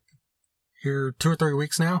been out here 2 or 3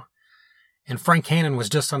 weeks now. And Frank Hannon was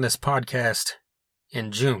just on this podcast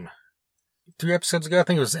in June. 3 episodes ago. I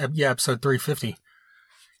think it was, episode 350.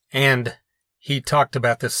 And he talked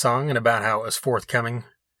about this song and about how it was forthcoming.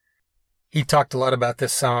 He talked a lot about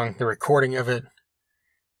this song, the recording of it,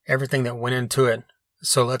 everything that went into it.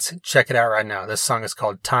 So let's check it out right now. This song is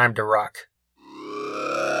called Time to Rock.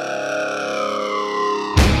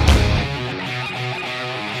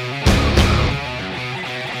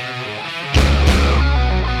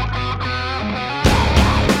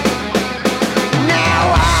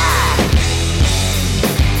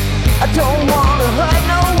 I don't wanna hurt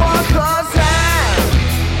no one, 'cause I'm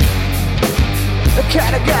the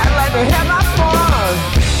kind of guy like to have my fun.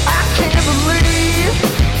 I can't believe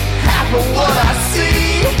half of what I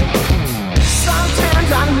see. Sometimes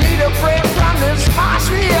I need a break from this harsh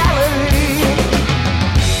reality.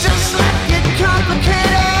 Just like it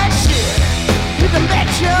complicated shit, you can bet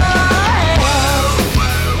your ass.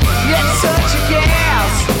 Yet such a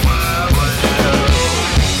gas,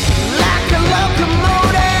 like a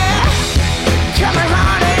locomotive, coming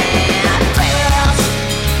hard and fast.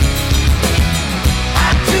 I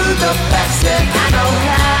do the best that I know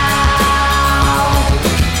how,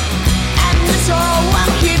 and this whole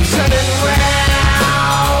world keeps turning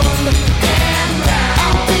round, and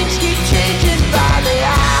things keep changing by the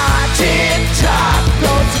hour. Tick tock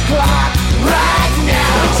goes the clock. Right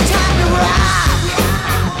now it's time to rock.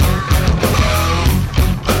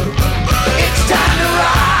 It's time to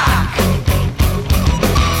rock.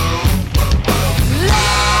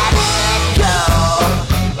 Let it go.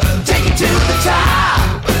 Take it to the top.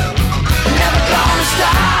 Never gonna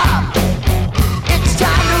stop. It's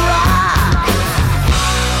time to rock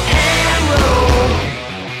and roll.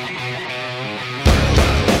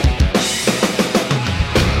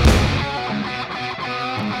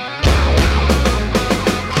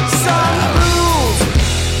 Some rules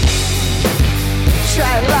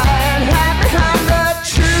try to lie and hide behind the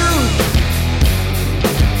truth.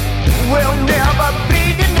 Will never be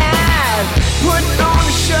denied. Putting on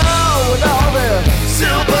a show with all the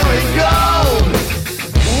silver and gold.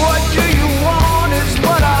 What do you want is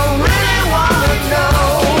what I really wanna know.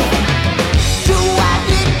 Do I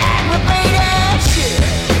get aggravated? Shit,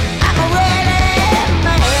 I'm a ready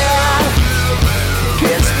man.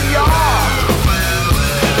 Piss me off.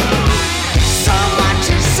 So much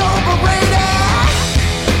is overrated.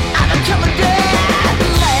 I'm becoming dead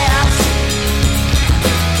last.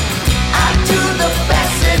 I do the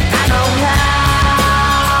best that I know how,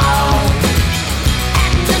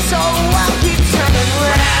 and this whole world keeps turning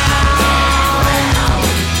round,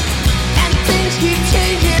 and things keep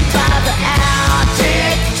changing by the hour.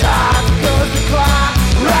 Tick tock goes the clock.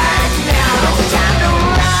 Right now it's time to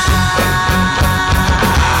rock.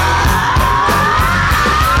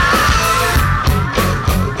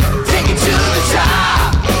 Take it to the top.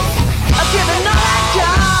 I'm giving all I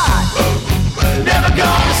got. Never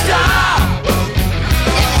gonna stop.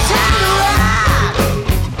 It's time to rock.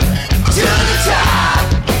 To the top.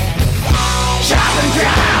 Chop and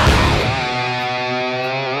drop.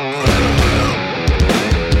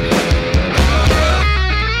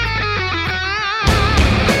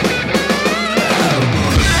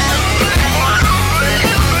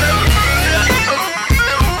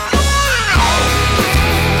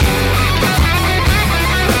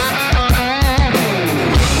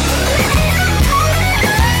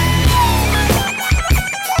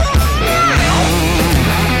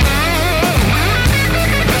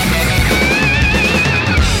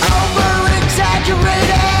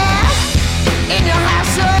 Over-exaggerated in your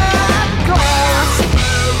house of glass.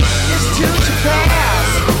 It's too to pass.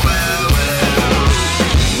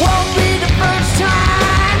 Won't be the first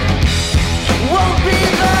time, won't be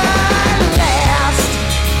the last.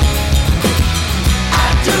 I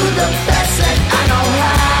do the best that I know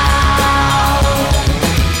how,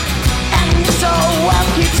 and this whole world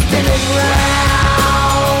keeps spinning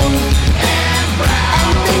round,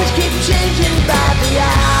 and things keep changing by the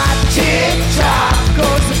hour. Tick tock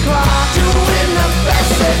goes the clock. Doing the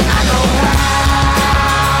best that I know how,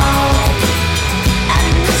 and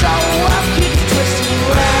this whole world keeps twisting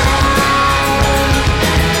round,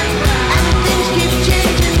 and things keep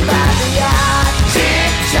changing by the hour.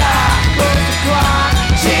 Tick tock goes the clock.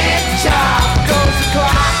 Tick tock goes the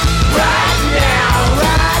clock. Right now,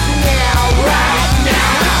 right now, right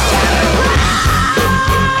now. It's time to rock.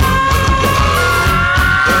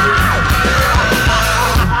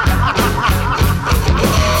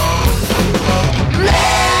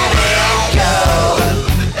 Let it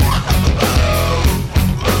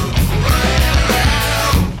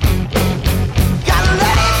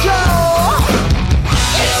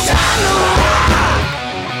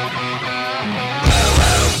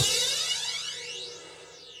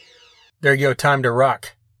There you go, Time to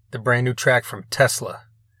Rock, the brand new track from Tesla.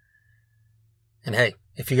 And hey,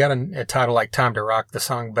 if you got a title like Time to Rock, the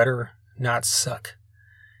song better not suck.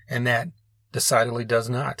 And that decidedly does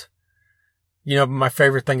not. You know, my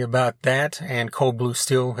favorite thing about that and Cold Blue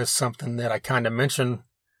Steel is something that I kind of mentioned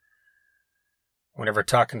whenever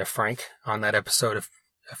talking to Frank on that episode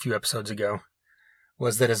a few episodes ago,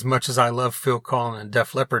 was that as much as I love Phil Collen and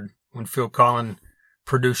Def Leppard, when Phil Collen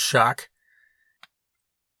produced Shock,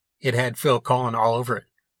 it had Phil Collen all over it.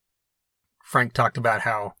 Frank talked about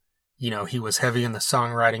how, you know, he was heavy in the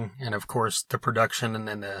songwriting and, of course, the production and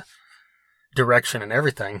then the direction and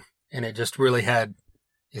everything. And it just really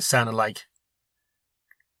it sounded like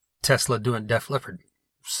Tesla doing Def Leppard.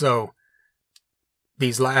 So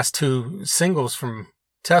these last two singles from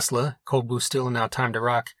Tesla, Cold Blue Steel and now Time to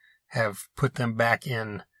Rock, have put them back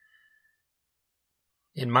in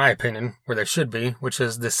my opinion, where they should be, which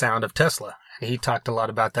is the sound of Tesla. And he talked a lot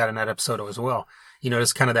about that in that episode as well. You know,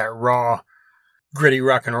 it's kind of that raw, gritty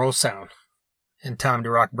rock and roll sound. And Time to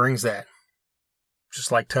Rock brings that,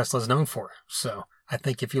 just like Tesla's known for. So I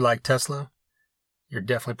think if you like Tesla, you're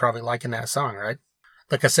definitely probably liking that song, right?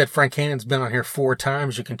 Like I said, Frank Hannon's been on here 4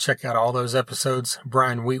 times. You can check out all those episodes.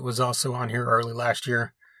 Brian Wheat was also on here early last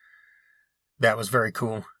year. That was very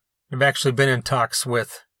cool. I've actually been in talks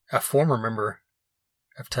with a former member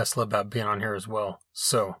of Tesla about being on here as well.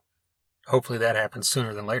 So hopefully that happens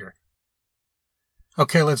sooner than later.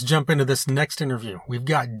 Okay, let's jump into this next interview. We've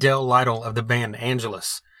got Del Lytle of the band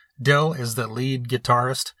Angelus. Del is the lead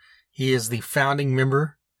guitarist. He is the founding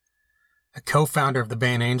member, a co-founder of the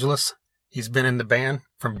band Angelus. He's been in the band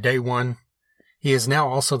from day one. He is now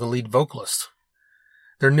also the lead vocalist.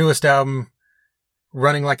 Their newest album,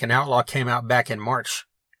 Running Like an Outlaw, came out back in March.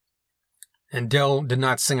 And Del did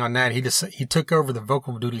not sing on that. He took over the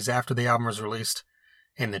vocal duties after the album was released.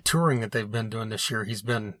 And the touring that they've been doing this year, he's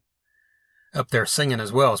been up there singing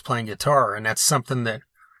as well as playing guitar. And that's something that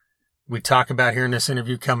we talk about here in this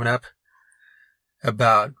interview coming up,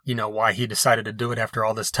 about, you know, why he decided to do it after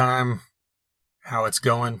all this time, how it's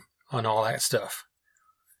going, on all that stuff.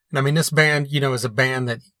 And I mean, this band, you know, is a band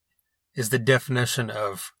that is the definition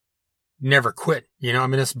of never quit. You know, I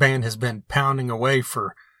mean, this band has been pounding away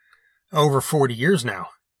for over 40 years now.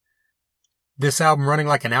 This album, Running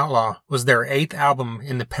Like an Outlaw, was their 8th album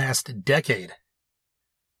in the past decade.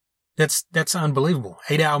 That's unbelievable.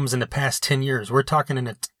 8 albums in the past 10 years. We're talking in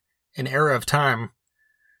an era of time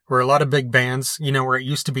where a lot of big bands, you know, where it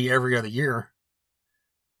used to be every other year,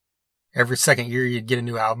 every second year you'd get a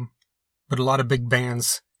new album. But a lot of big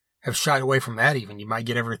bands have shied away from that even. You might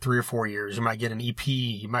get every 3 or 4 years. You might get an EP.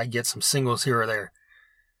 You might get some singles here or there.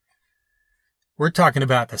 We're talking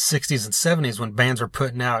about the 60s and 70s when bands were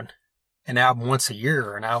putting out an album once a year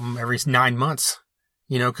or an album every 9 months,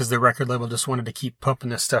 you know, because the record label just wanted to keep pumping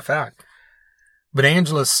this stuff out. But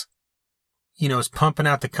Angelus, you know, is pumping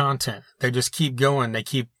out the content. They just keep going. They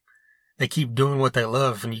keep doing what they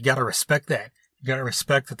love, and you got to respect that. You got to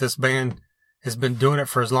respect that this band has been doing it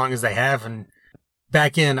for as long as they have. And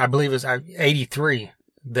back in, I believe it was 83,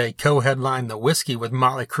 they co-headlined the Whiskey with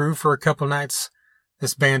Motley Crue for a couple nights.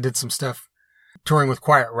 This band did some stuff touring with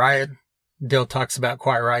Quiet Riot. Del talks about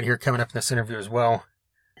Quiet Riot here coming up in this interview as well.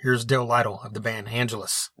 Here's Del Lytle of the band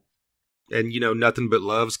Angelus. And, you know, Nothing But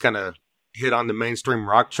Love's kind of hit on the mainstream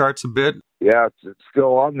rock charts a bit. Yeah, it's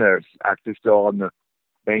still on there. It's actually still on the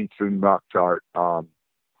mainstream rock chart.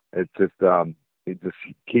 It just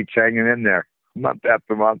keeps hanging in there month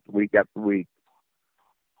after month, week after week.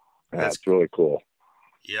 That's really cool.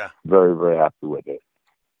 Yeah. Very, very happy with it.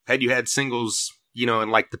 Had you had singles, you know, in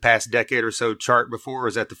like the past decade or so chart before? Or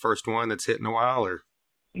is that the first one that's hit in a while? Or,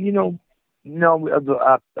 you know, no,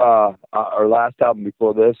 our last album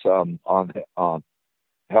before this, on Hell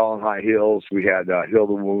and High Heels, we had Heal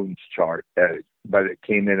the Wounds chart, but it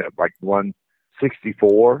came in at like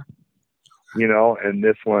 164, you know, and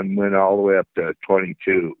this one went all the way up to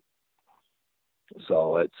 22.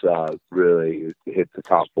 So it's really hit the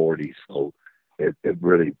top 40. So it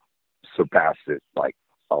really surpassed it like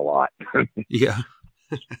a lot. Yeah.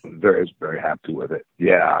 Very, very happy with it.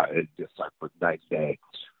 Yeah, it just like a nice day.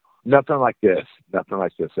 Nothing like this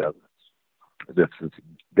ever. This is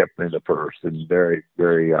definitely the first, and very,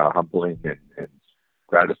 very humbling and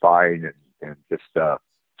gratifying and just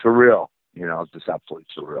surreal. You know, just absolutely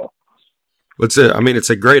surreal. It's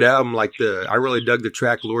a great album. Like I really dug the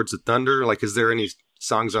track "Lords of Thunder." Like, is there any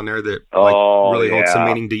songs on there that really hold some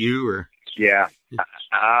meaning to you? Or yeah,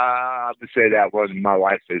 I would say that one. My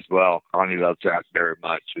wife as well. Connie loves that very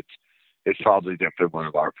much. It's probably definitely one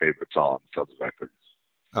of our favorite songs on the record.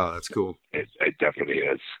 Oh, that's cool. It definitely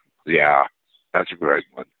is. Yeah, that's a great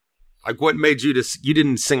one. Like, what made you you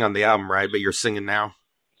didn't sing on the album, right? But you're singing now?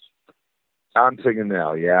 I'm singing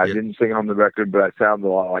now, yeah. I didn't sing on the record, but I sound a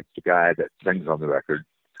lot like the guy that sings on the record.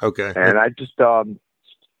 Okay. And I just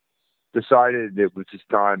decided it was just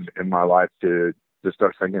time in my life to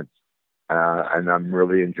start singing. And I'm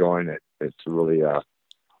really enjoying it. It's really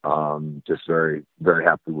just very, very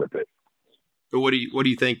happy with it. But what do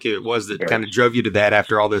you think it was that kind of drove you to that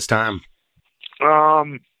after all this time?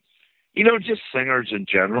 Just singers in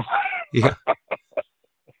general. Yeah.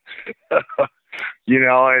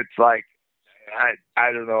 It's like,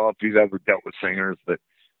 I don't know if you've ever dealt with singers, but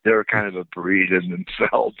they're kind of a breed in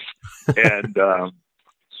themselves. And,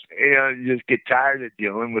 you just get tired of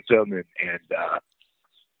dealing with them. And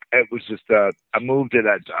it was just, I moved it.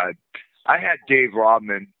 I had Dave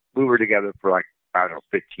Rodman. We were together for like, I don't know,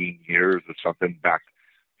 15 years or something, back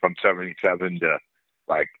from 77 to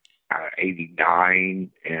like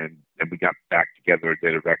 89. And we got back together and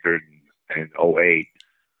did a record in 08.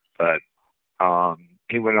 But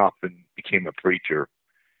he went off and became a preacher.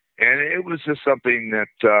 And it was just something that,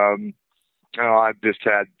 I've just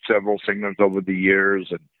had several singers over the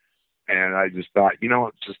years. And I just thought,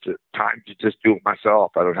 it's just a time to just do it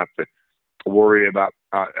myself. I don't have to worry about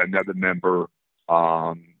another member.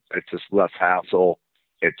 It's just less hassle.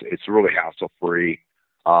 It's really hassle free.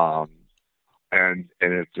 And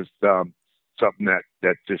it's just something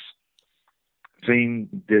that just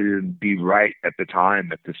seemed to be right at the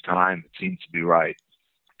time. At this time, it seems to be right.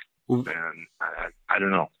 And I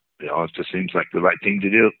don't know. It just seems like the right thing to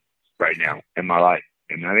do right now in my life.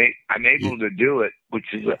 And I'm able to do it,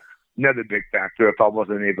 which is another big factor. If I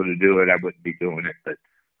wasn't able to do it, I wouldn't be doing it. But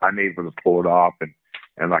I'm able to pull it off.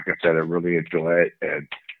 And like I said, I really enjoy it. And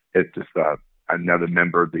it's just another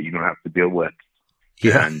member that you don't have to deal with.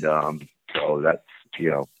 Yeah. And so that's,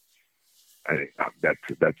 I think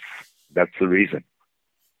that's the reason.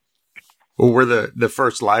 Well, were the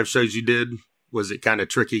first live shows you did, was it kind of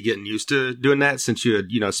tricky getting used to doing that since you had,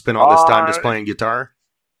 spent all this time just playing guitar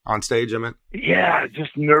on stage, I meant? Yeah,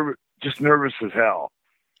 just nervous as hell.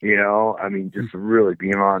 Just really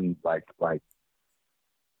being on like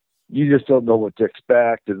you just don't know what to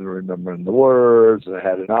expect and remembering the words. And I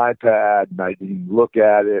had an iPad and I didn't look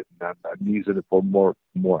at it, and I'm using it for more.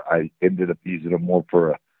 I ended up using it more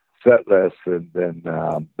for a set list than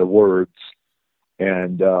the words.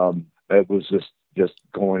 And it was just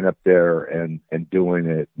going up there and doing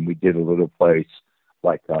it. And we did a little place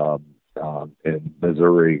like in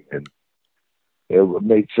Missouri, and it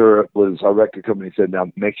made sure it was, our record company said,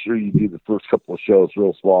 now make sure you do the first couple of shows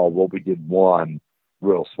real small. Well, we did one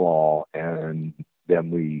real small, and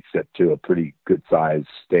then we set to a pretty good sized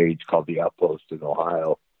stage called the Outpost in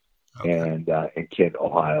Ohio. Okay. And in Kent,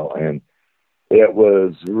 Ohio. And it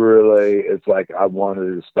was really, it's like I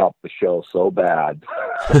wanted to stop the show so bad.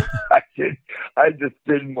 I just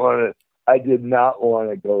didn't want to, I did not want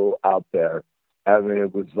to go out there. I mean,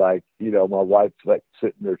 it was like, my wife's like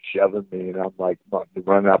sitting there shoving me, and I'm like wanting to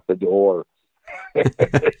run out the door.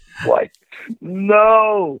 It's like,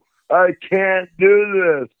 no, I can't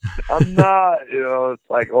do this. I'm not, it's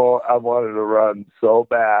like, oh, I wanted to run so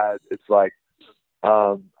bad. It's like,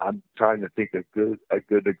 I'm trying to think of a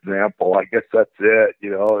good example. I guess that's it.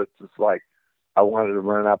 It's just like, I wanted to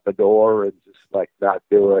run out the door and just like not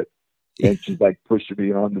do it. And she's like pushing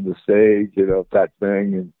me onto the stage, that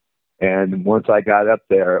thing. And once I got up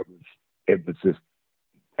there, it was just,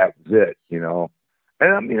 that was it, And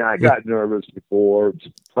I mean, I got nervous before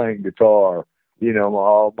just playing guitar, my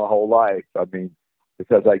whole life. I mean,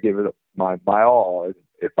 because I give it my all.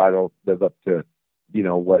 If I don't live up to,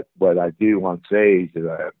 what I do on stage as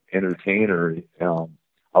an entertainer,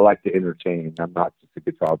 I like to entertain. I'm not just a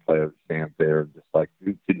guitar player that stands there and just like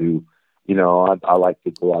to do. I like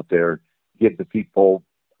to go out there and give the people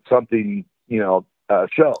something,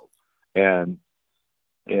 show. And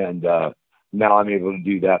now I'm able to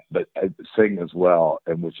do that, but I sing as well,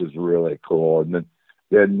 and which is really cool. And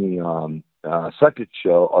then the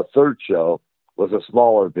third show was a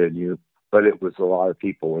smaller venue, but it was a lot of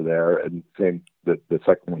people were there, and same the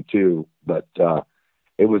second one too. But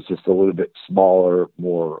it was just a little bit smaller,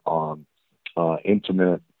 more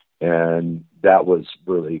intimate, and that was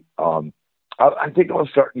really. I think I was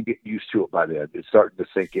starting to get used to it by then. It's starting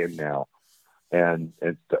to sink in now. And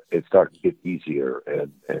it's starting to get easier,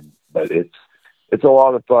 but it's a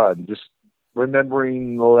lot of fun. Just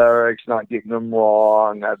remembering the lyrics, not getting them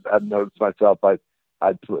wrong. I've noticed myself I'd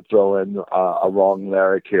throw in a wrong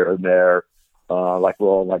lyric here and there, like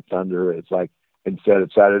Rolling Like Thunder. It's like instead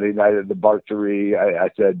of Saturday Night at the Bartery, I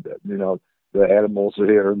said, the animals are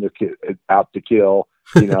here and they're out to kill.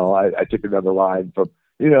 I took another line from,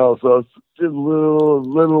 so it's just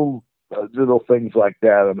little little things like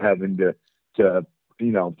that. I'm having to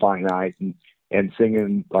finite and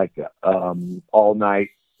singing like all night.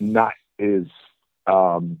 Not is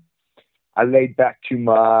I laid back too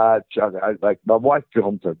much. I like my wife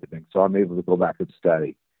films everything, so I'm able to go back and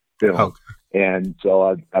study film. Okay. And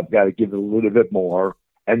so I've got to give it a little bit more.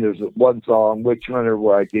 And there's one song, Witch Hunter,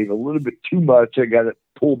 where I gave a little bit too much. I got to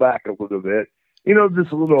pull back a little bit,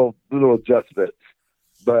 just a little adjustments.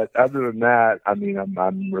 But other than that, I mean,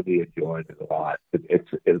 I'm really enjoying it a lot.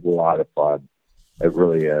 It's a lot of fun. It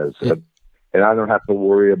really is. Yeah. And I don't have to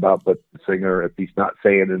worry about the singer if he's not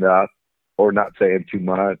saying enough or not saying too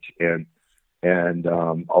much. And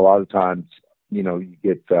a lot of times, you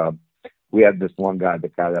get, we had this one guy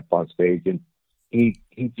that got up on stage, and he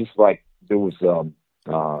just like, there was,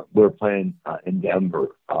 we were playing in Denver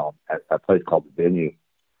at a place called The Venue.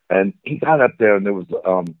 And he got up there, and there was,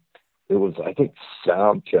 I think,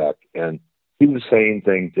 sound check, and he was saying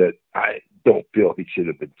things that I don't feel he should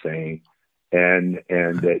have been saying, and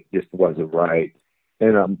it just wasn't right.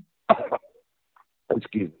 And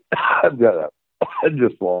excuse me, I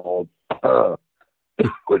just swallowed,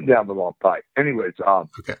 putting down the wrong pipe. Anyways,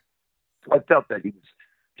 okay. I felt that he was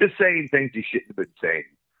just saying things he shouldn't have been saying,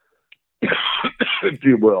 if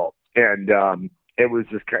you will, and it was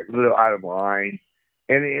just kind of a little out of line.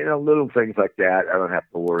 And little things like that, I don't have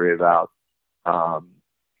to worry about.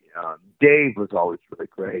 Dave was always really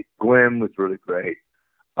great. Gwen was really great.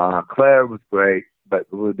 Claire was great, but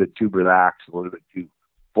a little bit too relaxed, a little bit too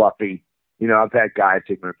fluffy. I've had guys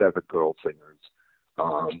singing with other girl singers,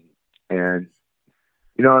 and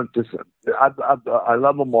just I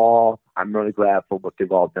love them all. I'm really glad for what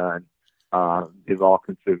they've all done. They've all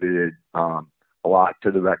contributed a lot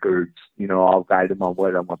to the records. I'll guide them on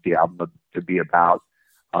what I want the album to be about.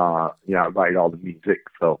 I write all the music,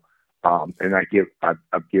 so and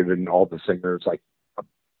I've given all the singers like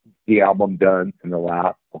the album done in the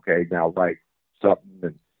lap. Okay, now write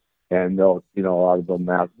something, and they'll a lot of them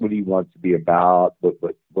ask, what do you want it to be about?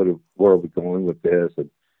 Where are we going with this? And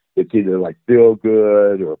it's either like feel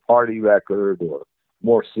good or a party record or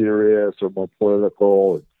more serious or more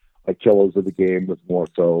political. And like Killers of the Game was more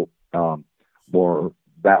so more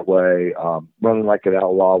that way. Running Like an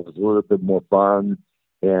Outlaw was a little bit more fun.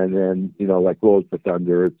 And then, like Rolls for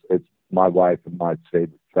Thunder, it's my wife and my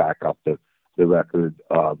favorite track off the record.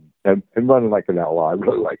 And Running Like an Outlaw, I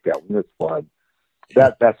really like that one. It's fun.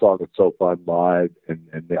 That song is so fun live,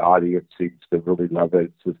 and the audience seems to really love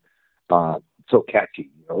it. It's just so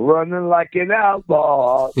catchy. Running Like an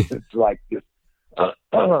Outlaw. It's like just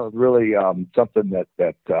really something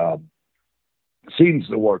that seems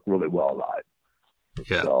to work really well live.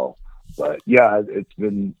 Yeah. So, but yeah, it's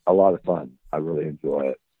been a lot of fun. I really enjoy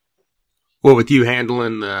it. Well, with you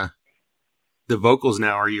handling the vocals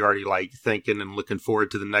now, are you already like thinking and looking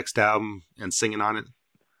forward to the next album and singing on it?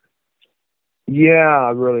 Yeah,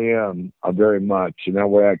 I really am. Very much. And that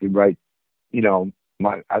way I can write, I don't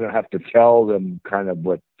have to tell them kind of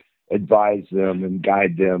what, advise them and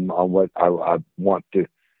guide them on what I want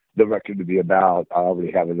the record to be about. I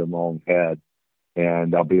already have it in my own head,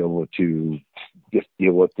 and I'll be able to just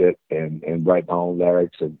deal with it and write my own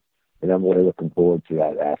lyrics, and I'm really looking forward to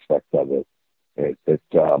that aspect of it.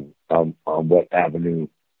 On what avenue,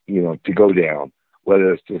 to go down,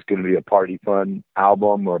 whether it's just going to be a party fun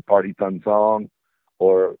album or a party fun song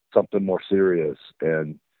or something more serious.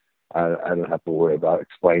 And I don't have to worry about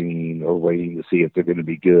explaining or waiting to see if they're going to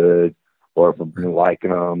be good or if I'm going to like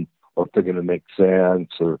them or if they're going to make sense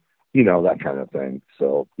or, that kind of thing.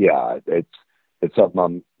 So yeah, it's something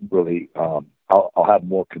I'm really, I'll have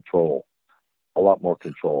more control, a lot more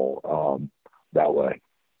control, that way.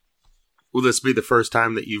 Will this be the first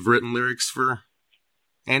time that you've written lyrics for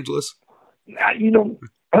Angelus?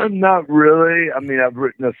 Not really. I mean, I've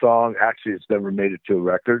written a song. Actually, it's never made it to a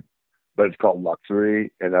record, but it's called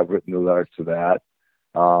Luxury, and I've written the lyrics to that.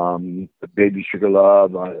 Baby Sugar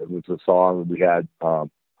Love was a song we had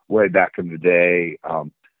way back in the day.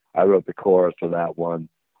 I wrote the chorus for that one.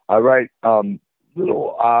 I write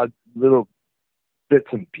little bits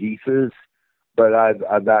and pieces, but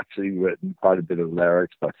I've actually written quite a bit of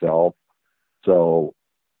lyrics myself. So,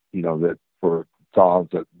 that for songs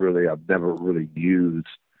that really I've never really used,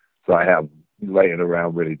 so I have laying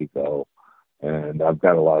around ready to go. And I've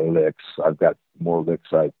got a lot of licks. I've got more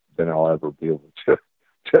licks than I'll ever be able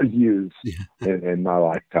to use in my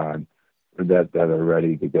lifetime that are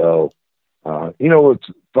ready to go.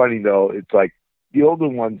 What's funny though, it's like the older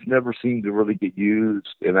ones never seem to really get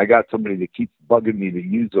used, and I got somebody that keeps bugging me to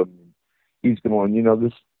use them. He's going,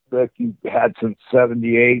 this lick you had since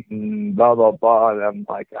 '78 and blah blah blah, and I'm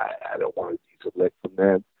like, I don't want to use a lick from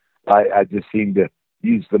that. I just seem to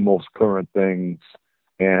use the most current things.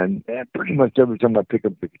 And pretty much every time I pick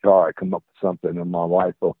up the guitar, I come up with something, and my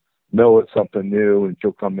wife will know it's something new, and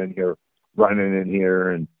she'll come in here, running in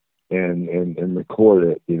here, and record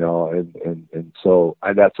it, you know, and so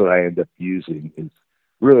that's what I end up using, is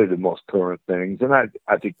really the most current things, and I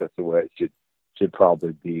think that's the way it should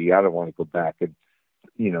probably be. I don't want to go back and,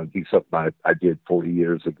 you know, do something I did 40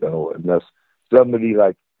 years ago, unless somebody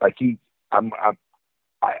like he,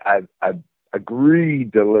 I've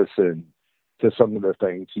agreed to listen to some of the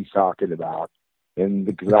things he's talking about, and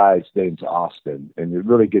the guy's name's Austin, and a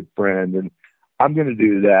really good friend, and I'm going to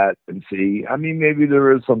do that and see. I mean, maybe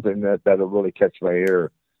there is something that'll really catch my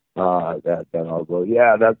ear, that I'll go,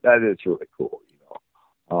 yeah, that is really cool, you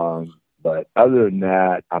know. But other than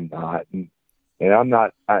that, I'm not, and I'm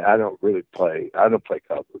not. I don't really play. I don't play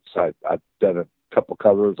covers. I've done a couple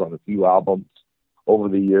covers on a few albums over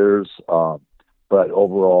the years, but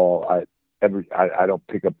overall, I don't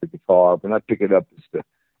pick up the guitar. When I pick it up, it's to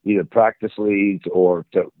either practice leads or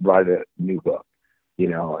to write a new hook, you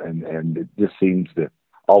know, and it just seems to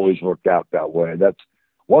always work out that way. That's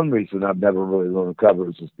one reason I've never really learned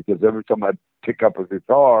covers, is because every time I pick up a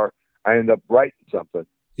guitar, I end up writing something,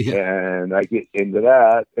 and I get into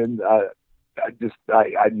that, and I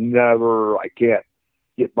can't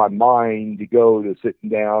get my mind to go to sitting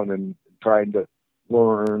down and trying to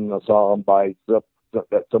learn a song by stuff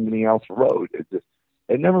that somebody else wrote.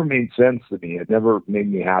 It never made sense to me. It never made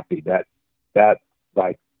me happy. That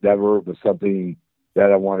like never was something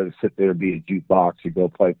that I wanted to sit there and be a jukebox and go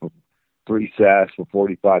play for 3 sets for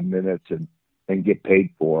 45 minutes and get paid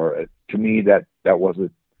for it. To me, that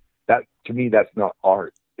wasn't that. To me, that's not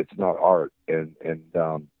art. It's not art. And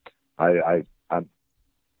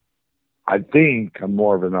I think I'm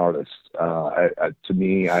more of an artist. To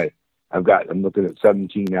me, I'm looking at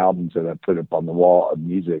 17 albums that I put up on the wall of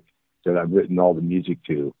music that I've written all the music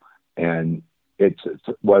to, and it's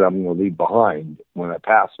what I'm going to leave behind when I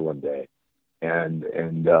pass one day. And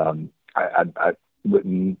I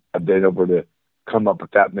wouldn't have been able to come up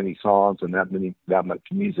with that many songs and that much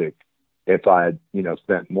music if I had, you know,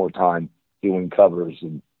 spent more time doing covers.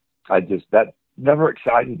 And that never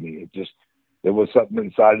excited me. There was something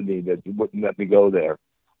inside of me that wouldn't let me go there,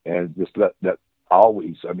 and just that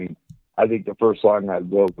always. I mean, I think the first song I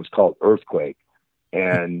wrote was called Earthquake,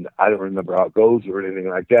 and I don't remember how it goes or anything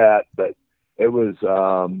like that, but it was,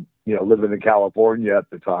 you know, living in California at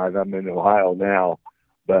the time. I'm in Ohio now,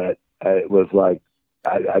 but it was like,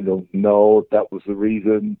 I don't know if that was the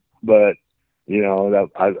reason, but, you know,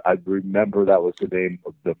 that I remember that was the name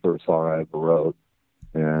of the first song I ever wrote.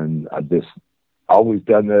 And I just always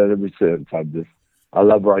done that ever since. I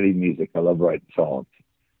love writing music. I love writing songs.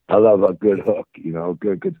 I love a good hook, you know, a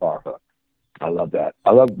good guitar hook. I love that.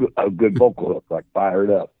 I love a good vocal hook, like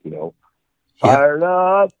Fired Up, you know. Fired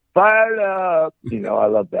up, fired up. You know, I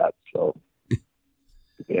love that. So,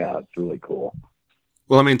 yeah, it's really cool.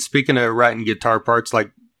 Well, I mean, speaking of writing guitar parts,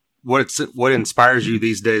 like what inspires you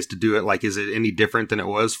these days to do it? Like, is it any different than it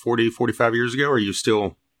was 40, 45 years ago? Or you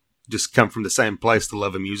still just come from the same place, the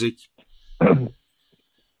love of music?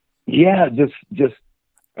 Yeah, just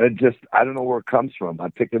I don't know where it comes from. I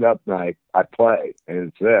pick it up and I play, and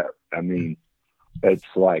it's there. I mean, it's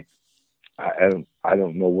like, I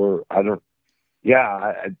don't know where,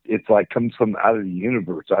 it's like comes from out of the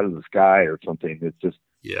universe, out of the sky or something. It's just,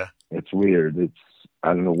 it's weird.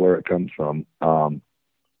 I don't know where it comes from.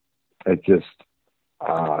 It just,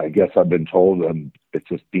 I guess I've been told it's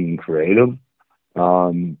just being creative.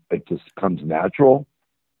 It just comes natural.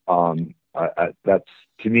 That's,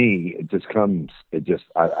 to me, it just comes,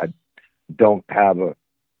 I don't have and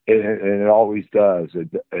it always does.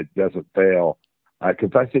 It doesn't fail.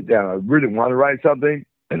 If I sit down, I really want to write something,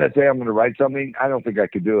 and I say I'm going to write something, I don't think I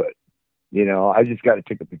could do it. You know, I just got to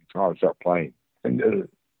pick up the guitar and start playing, and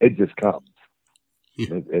it just comes.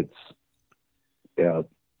 Yeah. It's the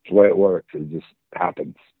way it works. It just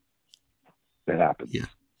happens. It happens. Yeah.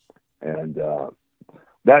 And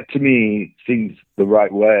that to me seems the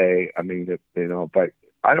right way. I mean, if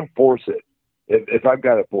I don't force it. If I've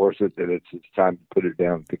got to force it, then it's time to put it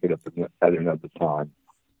down and pick it up at another time.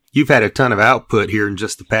 You've had a ton of output here in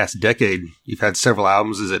just the past decade. You've had several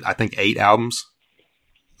albums. Is it, I think, 8 albums?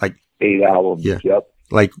 Like 8 albums. Yeah. Yep.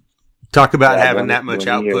 Like, talk about having that much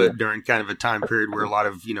output during kind of a time period where a lot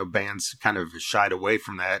of, you know, bands kind of shied away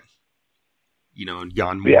from that, you know, and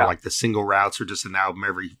gone more like the single routes or just an album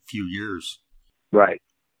every few years. Right.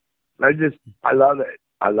 I love it.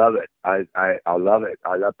 I love it. I love it.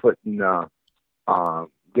 I love putting,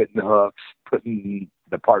 getting the hooks, putting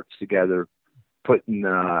the parts together, getting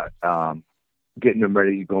them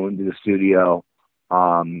ready to go into the studio.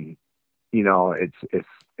 you know, it's,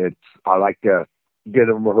 I like to get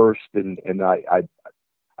them rehearsed, and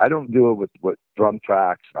I don't do it with drum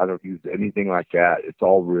tracks. I don't use anything like that. It's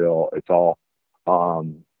all real. It's all,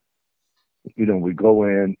 you know, we go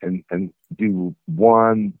in and do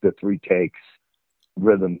 1 to 3 takes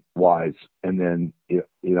rhythm wise. And then, you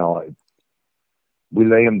know, we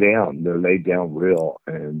lay them down. They're laid down real.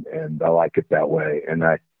 And I like it that way. And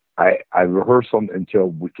I rehearse them until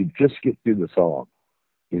we can just get through the song,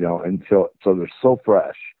 you know, so they're so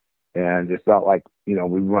fresh. And it's not like, you know,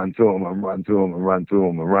 we run through them and run through them and run through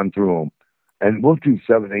them and run through them. And we'll do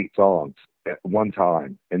 7, 8 songs at one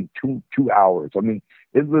time in 2 hours. I mean,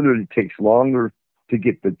 it literally takes longer to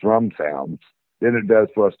get the drum sounds than it does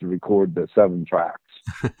for us to record the 7 tracks.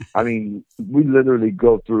 I mean, we literally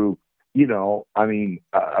go through, you know, I mean,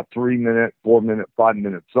 a 3-minute, 4-minute,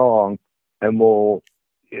 5-minute song, and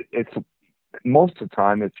it's most of the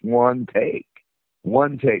time it's 1 take,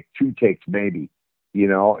 2 takes maybe, you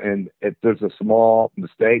know. And if there's a small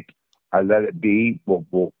mistake, I let it be.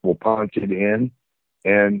 We'll punch it in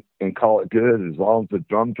and call it good, as long as the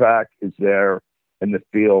drum track is there and the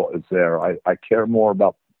feel is there. I care more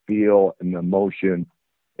about the feel and the emotion.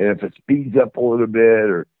 And if it speeds up a little bit,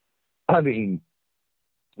 or, I mean,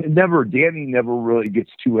 Danny never really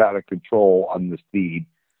gets too out of control on the speed.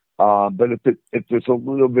 But if there's a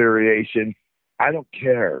little variation, I don't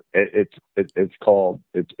care. It's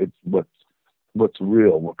what's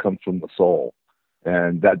real, what comes from the soul,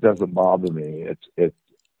 and that doesn't bother me. It's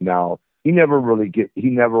now he never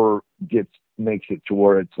makes it to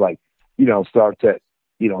where it's like, you know, starts at,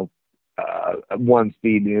 you know, 1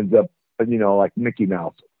 speed and ends up, you know, like Mickey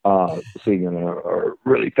Mouse singing or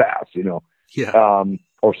really fast, you know. Yeah.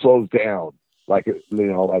 Or slows down, like, you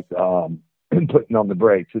know, like putting on the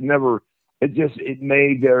brakes. It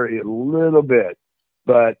may vary a little bit,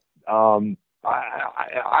 but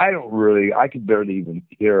I don't really, I can barely even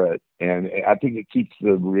hear it. And I think it keeps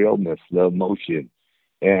the realness, the emotion.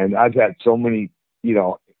 And I've had so many, you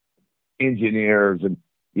know, engineers and,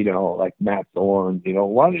 you know, like Matt Thorne, you know,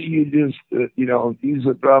 why don't you just, you know, use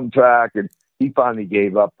a drum track? And he finally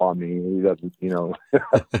gave up on me. He doesn't, you know,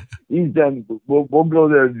 he's done. We'll go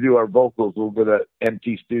there to do our vocals. We'll go to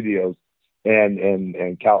MT Studios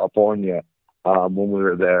and California. When we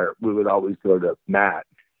were there, we would always go to Matt,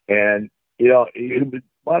 and, you know,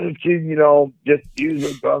 why don't you know, just use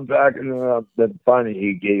a drum track? And then finally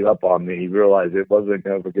he gave up on me. He realized it wasn't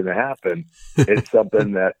ever going to happen. It's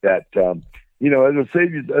something that you know, as a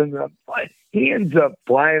savior, he ends up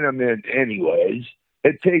flying them in anyways.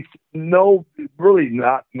 It takes really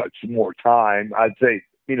not much more time. I'd say,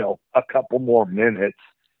 you know, a couple more minutes,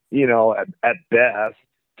 you know, at best,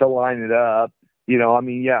 to line it up. You know, I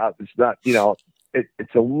mean, yeah, it's not, you know,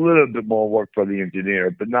 it's a little bit more work for the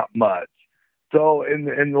engineer, but not much. So in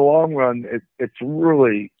the long run, it's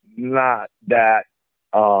really not that,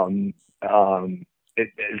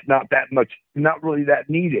 it's not that much, not really that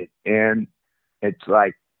needed. And it's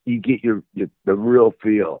like, you get the real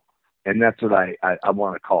feel. And that's what I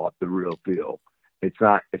want to call it, the real feel. It's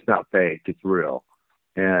not fake, it's real.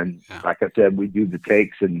 And like I said, we do the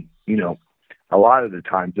takes, and, you know, a lot of the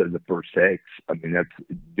times they're the first takes. I mean, that's,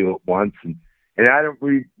 do it once, and I don't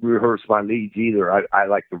rehearse my leads either. I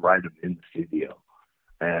like to write them in the studio.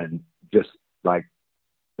 And just like,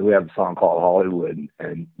 we have a song called Hollywood,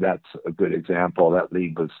 and that's a good example. That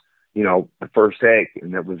lead was, you know, the first take,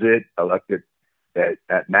 and that was it. I looked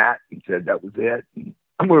at Matt and said that was it.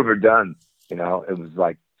 And we were done. You know, it was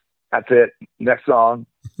like, that's it. Next song,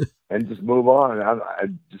 and just move on. I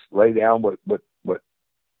just lay down what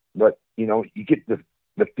you know. You get the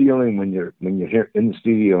feeling when you're here in the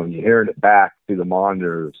studio and you're hearing it back through the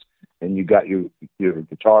monitors, and you got your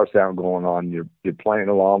guitar sound going on. You're playing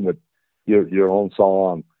along with your own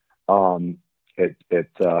song.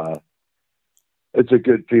 It's a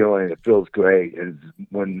good feeling. It feels great. It's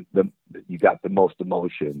when you got the most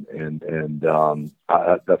emotion, and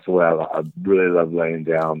that's the way I really love laying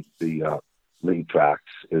down the lead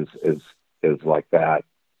tracks is like that.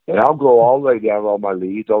 And I'll go all the way down all my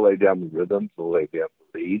leads. I'll lay down the rhythms. I'll lay down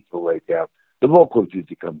the leads. I'll lay down the vocals.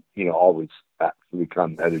 Usually come, you know, always actually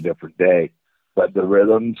come at a different day. But the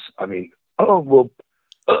rhythms, I mean, we'll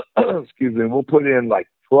excuse me, we'll put in like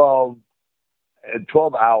 12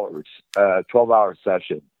 hours, 12-hour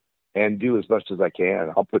session, and do as much as I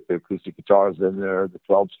can. I'll put the acoustic guitars in there, the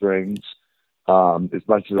 12 strings, as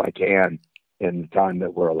much as I can in the time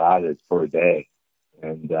that we're allotted for a day.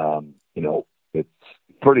 And, you know, it's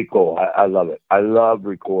pretty cool. I love it. I love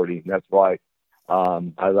recording. That's why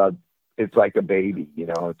it's like a baby, you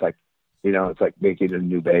know. It's like, you know, it's like making a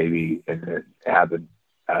new baby and having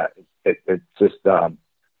it's just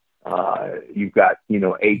you've got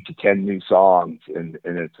 8 to 10 new songs, and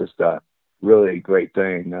it's just a really great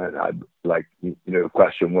thing. And I like the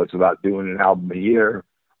question was about doing an album a year.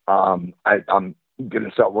 I'm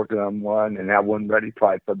gonna start working on one and have one ready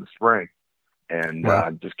probably for the spring, and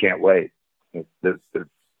just can't wait. It's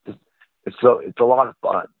a lot of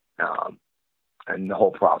fun, and the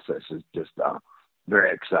whole process is just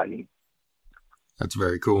very exciting. That's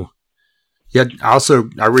very cool. Yeah. Also,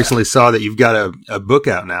 I recently saw that you've got a book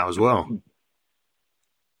out now as well.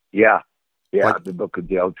 Yeah. The book of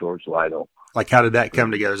Dale George Lytle. Like, how did that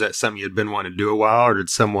come together? Is that something you'd been wanting to do a while, or did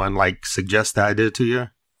someone suggest the idea to you?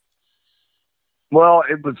 Well,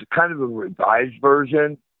 it was kind of a revised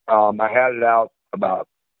version. I had it out about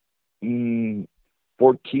 14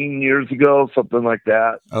 years ago, something like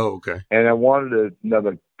that. Oh, okay. And I wanted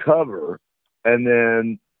another cover, and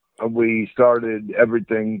then we started,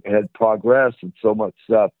 everything had progressed and so much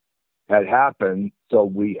stuff had happened, so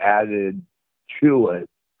we added to it,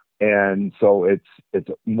 and so it's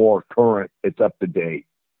more current, it's up to date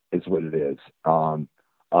is what it is.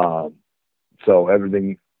 So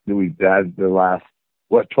everything that we've added the last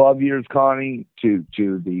 12 years, Connie, to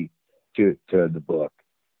the book,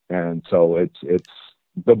 and so it's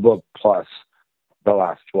the book plus the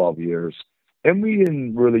last 12 years. And we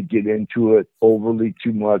didn't really get into it overly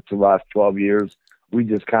too much the last 12 years. We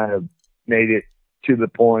just kind of made it to the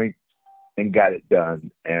point and got it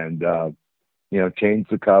done, and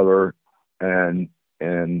changed the cover, and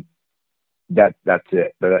that's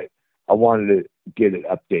it. But I wanted to get it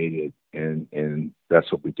updated, and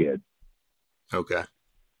that's what we did. Okay.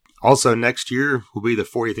 Also, next year will be the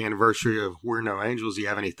 40th anniversary of We're No Angels. Do you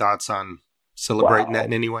have any thoughts on celebrating that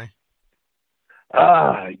in any way?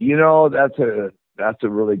 That's a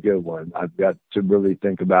really good one. I've got to really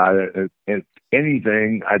think about it. If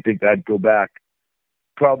anything, I think I'd go back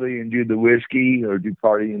probably and do the whiskey, or do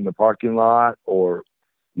party in the parking lot, or,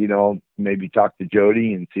 maybe talk to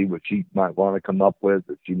Jody and see what she might want to come up with,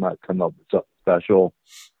 if she might come up with something special.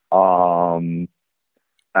 I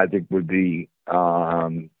think would be,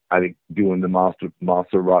 doing the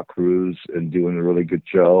Monster Rock Cruise and doing a really good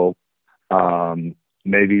show.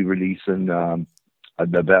 Maybe releasing,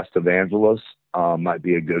 the Best of Angelus, might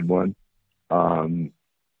be a good one. The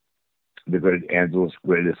Great Angelus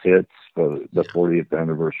Greatest Hits for the 40th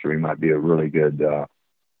anniversary might be a really good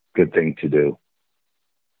thing to do.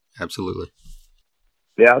 Absolutely.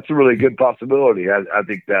 Yeah, it's a really good possibility. I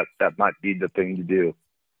think that might be the thing to do.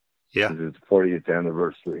 Yeah. It's 40th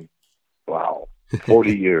anniversary. Wow.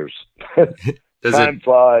 40 years. Time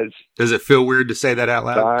flies. Does it feel weird to say that out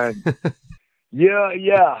loud? Time.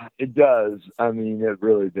 Yeah, it does. I mean, it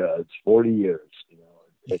really does. 40 years.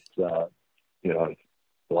 It's a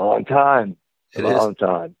long time. It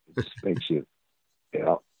just makes you,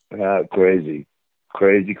 crazy.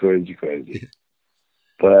 Yeah.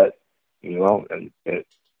 But you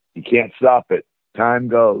can't stop it. Time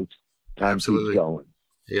goes. Time Absolutely. keeps going.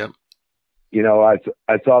 Yep. I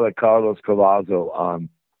saw that Carlos Colazo.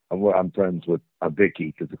 I'm friends with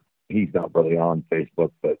Vicky, because he's not really on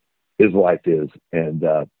Facebook, but his wife is, and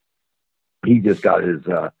he just got his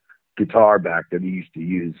guitar back that he used to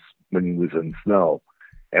use when he was in snow,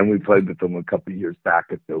 and we played with him a couple of years back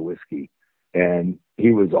at the whiskey, and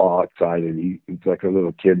he was all excited. He's like a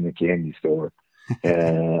little kid in a candy store,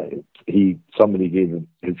 and somebody gave him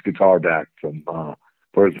his guitar back for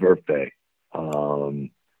his birthday,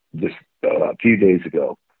 just a few days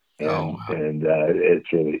ago, and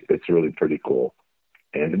it's really pretty cool.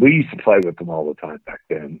 And we used to play with them all the time back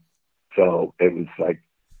then. So it was like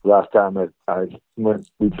last time we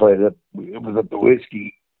played it was at the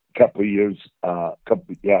whiskey a couple of years, about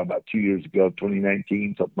 2 years ago,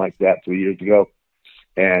 2019, something like that, 3 years ago.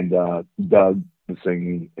 And Doug was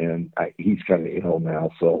singing, and he's kind of ill now,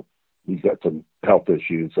 so he's got some health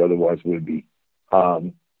issues. Otherwise, we'd be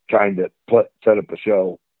trying to set up a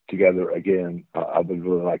show together again. I would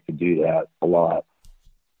really like to do that a lot,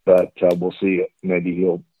 but we'll see. Maybe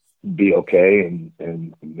he'll be okay,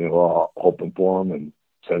 and we're all hoping for him and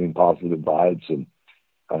sending positive vibes and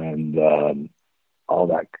all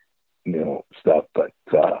that stuff. But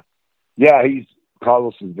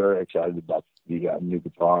Carlos is very excited about the new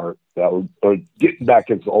guitar or getting back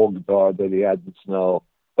his old guitar that he had in the snow.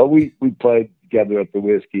 But we played together at the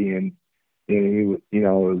whiskey, and it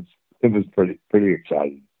was pretty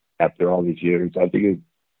exciting after all these years. I think it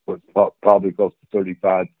was probably close to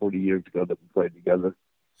 35, 40 years ago that we played together.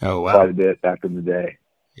 Oh, wow. Quite a bit back in the day.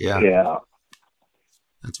 Yeah.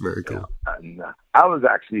 That's very cool. And I was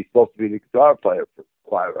actually supposed to be the guitar player for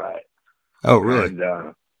quite right. Oh, really?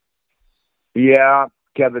 And,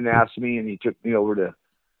 Kevin asked me, and he took me over to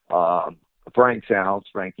Frank's house,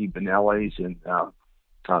 Frankie Benelli's, and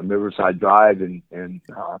Riverside Drive and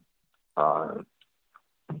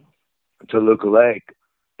Toluca Lake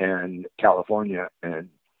and California. And,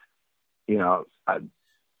 you know, I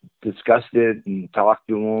discussed it and talked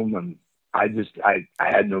to him, and I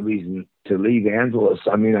had no reason to leave Angeles.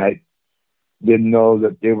 I mean, I didn't know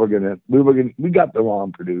that we got the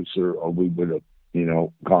wrong producer, or we would have, you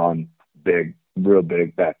know, gone big, real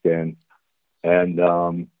big back then. And,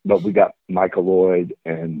 but we got Michael Lloyd,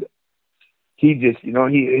 and he just, you know,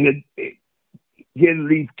 he had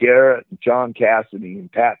Leif Garrett, John Cassidy,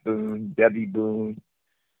 and Pat Boone, Debbie Boone,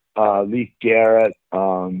 Leif Garrett.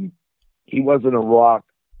 He wasn't a rock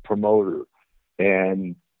promoter,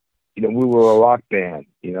 and, you know, we were a rock band.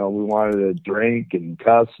 You know, we wanted to drink and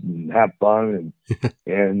cuss and have fun,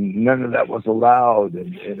 and none of that was allowed.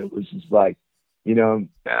 And it was just like, you know,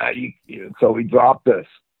 so he dropped us,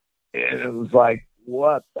 and it was like,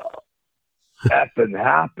 what the effing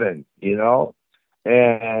happened, you know?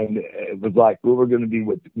 And it was like we were going to be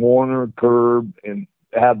with Warner, Curb, and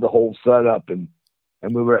have the whole setup, and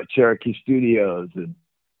we were at Cherokee Studios,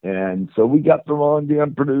 and so we got the wrong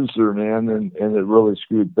damn producer, man, and it really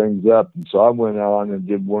screwed things up. And so I went on and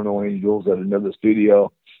did War No Angels at another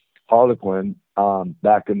studio, Harlequin,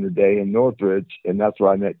 back in the day in Northridge, and that's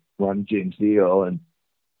where I met Ron James Dio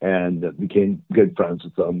and became good friends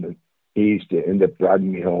with him. And he used to end up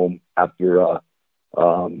driving me home after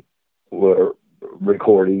we're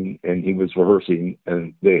recording, and he was rehearsing,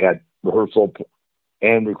 and they had rehearsal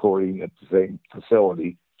and recording at the same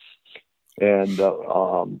facility. And,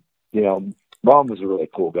 you know, Ron was a really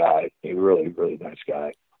cool guy. A really, really nice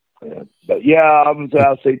guy. But yeah, I was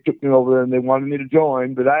out, they took me over there and they wanted me to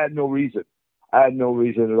join, but I had no reason. I had no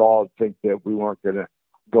reason at all to think that we weren't going to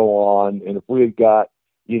go on. And if we had got,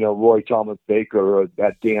 you know, Roy Thomas Baker or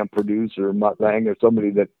that damn producer, Mutt Lang, or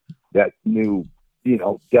somebody that knew, you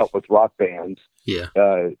know, dealt with rock bands,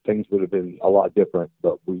 things would have been a lot different.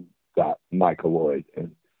 But we got Michael Lloyd,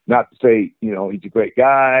 and not to say, you know, he's a great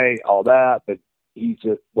guy, all that, but he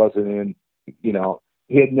just wasn't in, you know,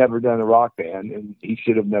 he had never done a rock band, and he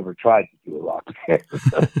should have never tried to do a rock band.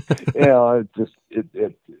 You know,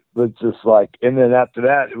 it was just like, and then after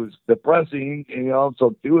that, it was depressing, you know,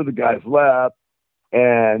 so two of the guys left,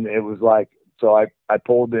 and it was like, so I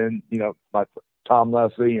pulled in, you know, my Tom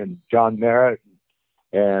Leslie and John Merritt,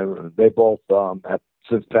 and they both have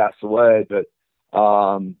since passed away, but,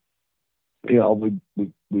 you know,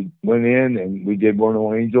 we went in and we did War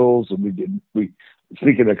No Angels, and we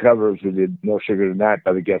speaking of covers, we did No Sugar Tonight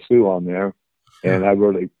by the Guess Who on there, and I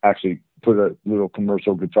really actually put a little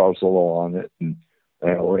commercial guitar solo on it, and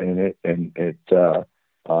in it, and it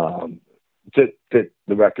fit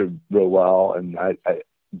the record real well, and I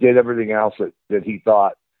did everything else that he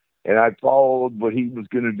thought, and I followed what he was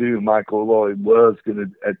going to do. Michael Lloyd was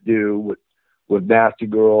going to do with Nasty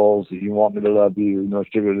Girls, You Want Me to Love You, No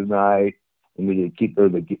Sugar Tonight, and we did Keep Her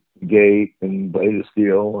the Gate and Blade of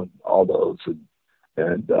Steel and all those,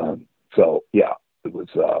 and so yeah, it was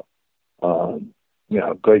you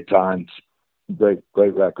know, great times, great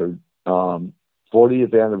record.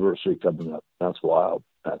 40th anniversary coming up. That's wild.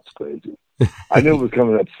 That's crazy. I knew it was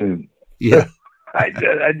coming up soon. Yeah. I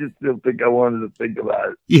just didn't think I wanted to think about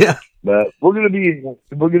it. Yeah. But we're gonna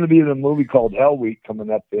be in a movie called Hell Week coming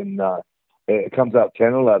up in it comes out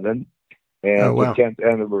 10/11, and the 10th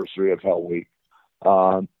anniversary of Hell Week.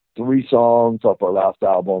 3 songs off our last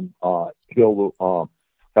album, Hell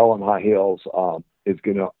on High Heels,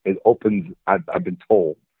 it opens, I've been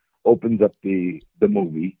told, opens up the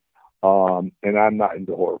movie. And I'm not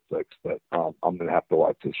into horror flicks, but I'm gonna have to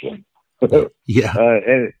watch this one. Yeah.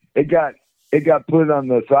 And it got put on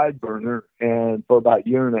the side burner and for about a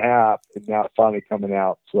year and a half, and now it's finally coming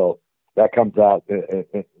out. So that comes out,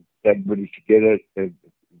 and everybody should get it, and,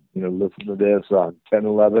 you know, listen to this on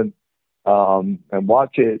 10/11, and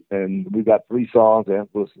watch it. And we got 3 songs, and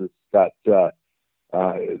it's got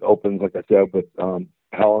it opens, like I said, with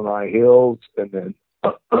Hell on High Heels, and then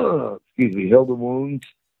excuse me, Heal the Wounds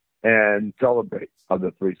and Celebrate are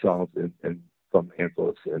the 3 songs in from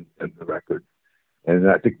Angeles and the record. And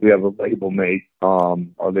I think we have a label mate, our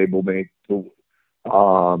label mate, there's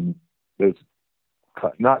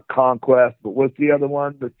not Conquest, but what's the other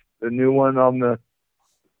one? The new one on the,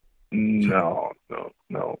 no.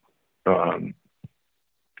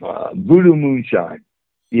 Voodoo Moonshine.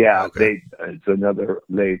 Yeah, okay. It's another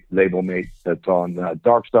label mate that's on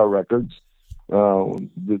Dark Star Records,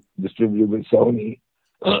 distributed with Sony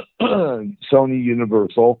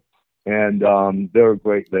Universal, and they're a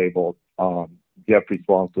great label. Jeffrey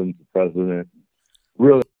Swanson's the president.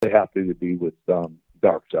 Really happy to be with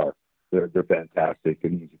Dark Star. they're fantastic,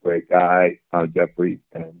 and he's a great guy, Jeffrey,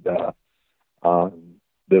 and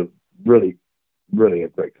they're really, really a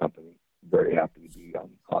great company. Very happy to be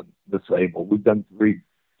on this label. We've done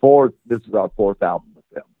 4. This is our 4th album with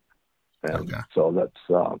them, and so that's.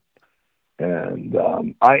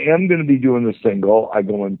 I am going to be doing a single. I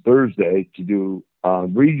go on Thursday to do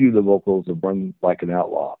redo the vocals of "Run Like an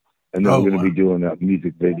Outlaw," and then we're going to be doing a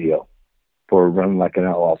music video for "Run Like an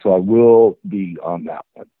Outlaw." So I will be on that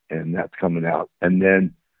one, and that's coming out. And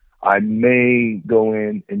then I may go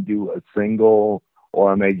in and do a single,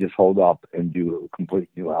 or I may just hold up and do a complete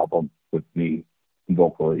new album with me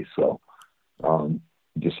vocally. So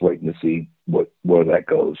just waiting to see where that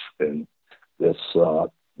goes in this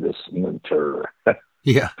winter.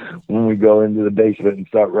 Yeah. When we go into the basement and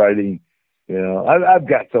start writing, I've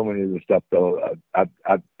got so many of the stuff though.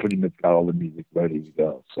 I've pretty much got all the music ready to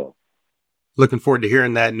go. So looking forward to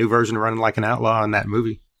hearing that new version of Running Like an Outlaw in that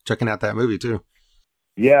movie. Checking out that movie too.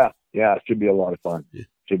 Yeah. It should be a lot of fun. Yeah.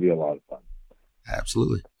 Should be a lot of fun.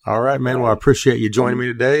 Absolutely. All right, man. Well, I appreciate you joining me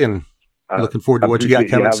today, and looking forward to what you got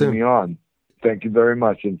coming soon. Me on. Thank you very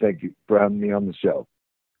much, and thank you for having me on the show.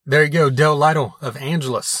 There you go, Del Lytle of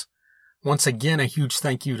Angelus. Once again, a huge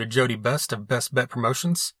thank you to Jody Best of Best Bet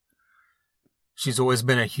Promotions. She's always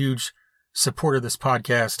been a huge supporter of this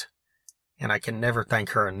podcast, and I can never thank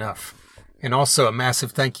her enough. And also a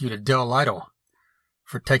massive thank you to Del Lytle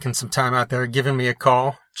for taking some time out there, giving me a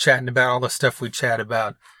call, chatting about all the stuff we chat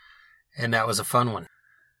about, and that was a fun one.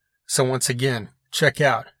 So once again, check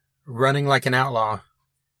out Running Like an Outlaw,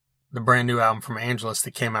 the brand new album from Angelus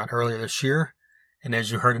that came out earlier this year. And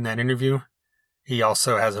as you heard in that interview, he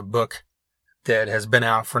also has a book that has been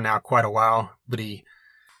out for now quite a while, but he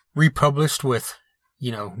republished with,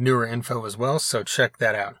 newer info as well. So check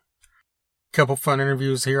that out. Couple fun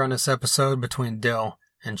interviews here on this episode between Del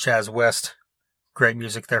and Chaz West. Great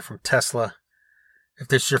music there from Tesla. If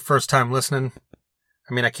this is your first time listening,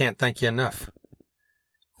 I can't thank you enough.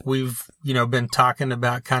 We've, been talking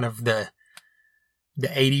about kind of the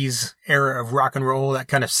 80s era of rock and roll, that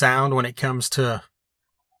kind of sound when it comes to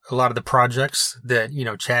a lot of the projects that,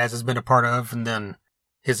 Chaz has been a part of, and then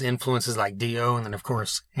his influences like Dio, and then, of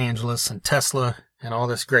course, Angelus and Tesla and all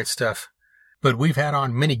this great stuff. But we've had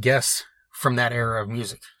on many guests from that era of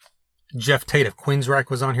music. Jeff Tate of Queensryche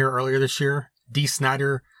was on here earlier this year. Dee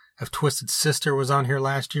Snider of Twisted Sister was on here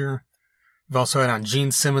last year. We've also had on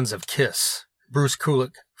Gene Simmons of Kiss, Bruce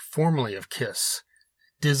Kulick, formerly of Kiss,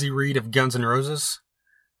 Dizzy Reed of Guns N' Roses,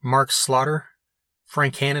 Mark Slaughter,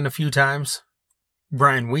 Frank Hannon a few times,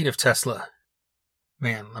 Brian Wheat of Tesla.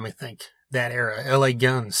 Man, let me think. That era. LA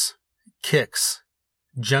Guns, Kicks,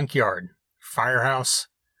 Junkyard, Firehouse,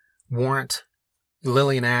 Warrant,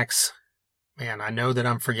 Lillian Axe. Man, I know that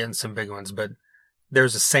I'm forgetting some big ones, but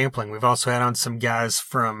there's a sampling. We've also had on some guys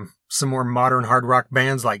from some more modern hard rock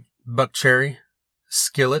bands like Buck Cherry,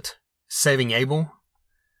 Skillet, Saving Abel,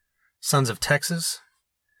 Sons of Texas.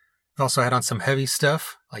 We've also had on some heavy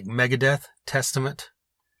stuff like Megadeth, Testament.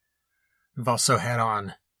 We've also had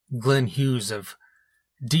on Glenn Hughes of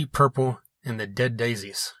Deep Purple and the Dead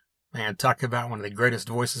Daisies. Man, talk about one of the greatest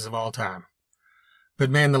voices of all time. But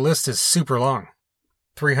man, the list is super long.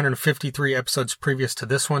 353 episodes previous to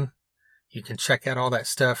this one. You can check out all that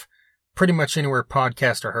stuff pretty much anywhere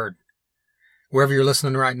podcasts are heard. Wherever you're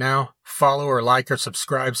listening right now, follow or like or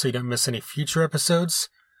subscribe so you don't miss any future episodes.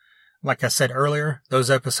 Like I said earlier, those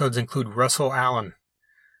episodes include Russell Allen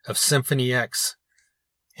of Symphony X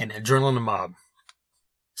and Adrenaline Mob,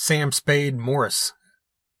 Sam Spade Morris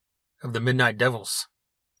of the Midnight Devils,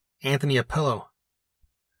 Anthony Apello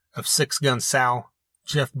of Six Gun Sal,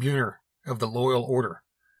 Jeff Buhner of the Loyal Order.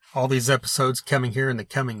 All these episodes coming here in the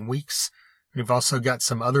coming weeks. We've also got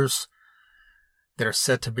some others that are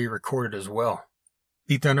set to be recorded as well.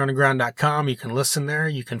 TheThunderUnderground.com. You can listen there.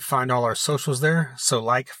 You can find all our socials there. So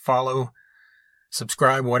like, follow,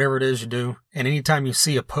 subscribe, whatever it is you do. And anytime you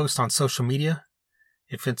see a post on social media,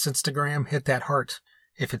 if it's Instagram, hit that heart.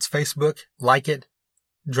 If it's Facebook, like it,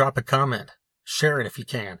 drop a comment, share it if you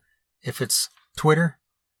can. If it's Twitter,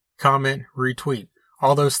 comment, retweet.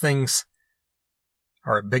 All those things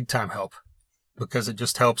are a big time help because it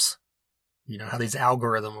just helps. You know how these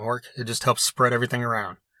algorithms work. It just helps spread everything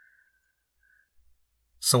around.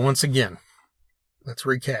 So once again, let's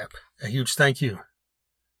recap. A huge thank you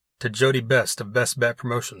to Jody Best of Best Bet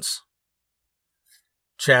Promotions,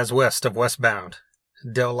 Chaz West of Westbound,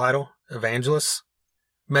 Del Lytle of Angelus,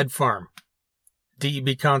 Med Farm,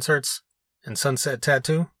 DEB Concerts, and Sunset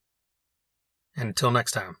Tattoo. And until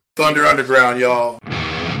next time. Thunder Underground, y'all.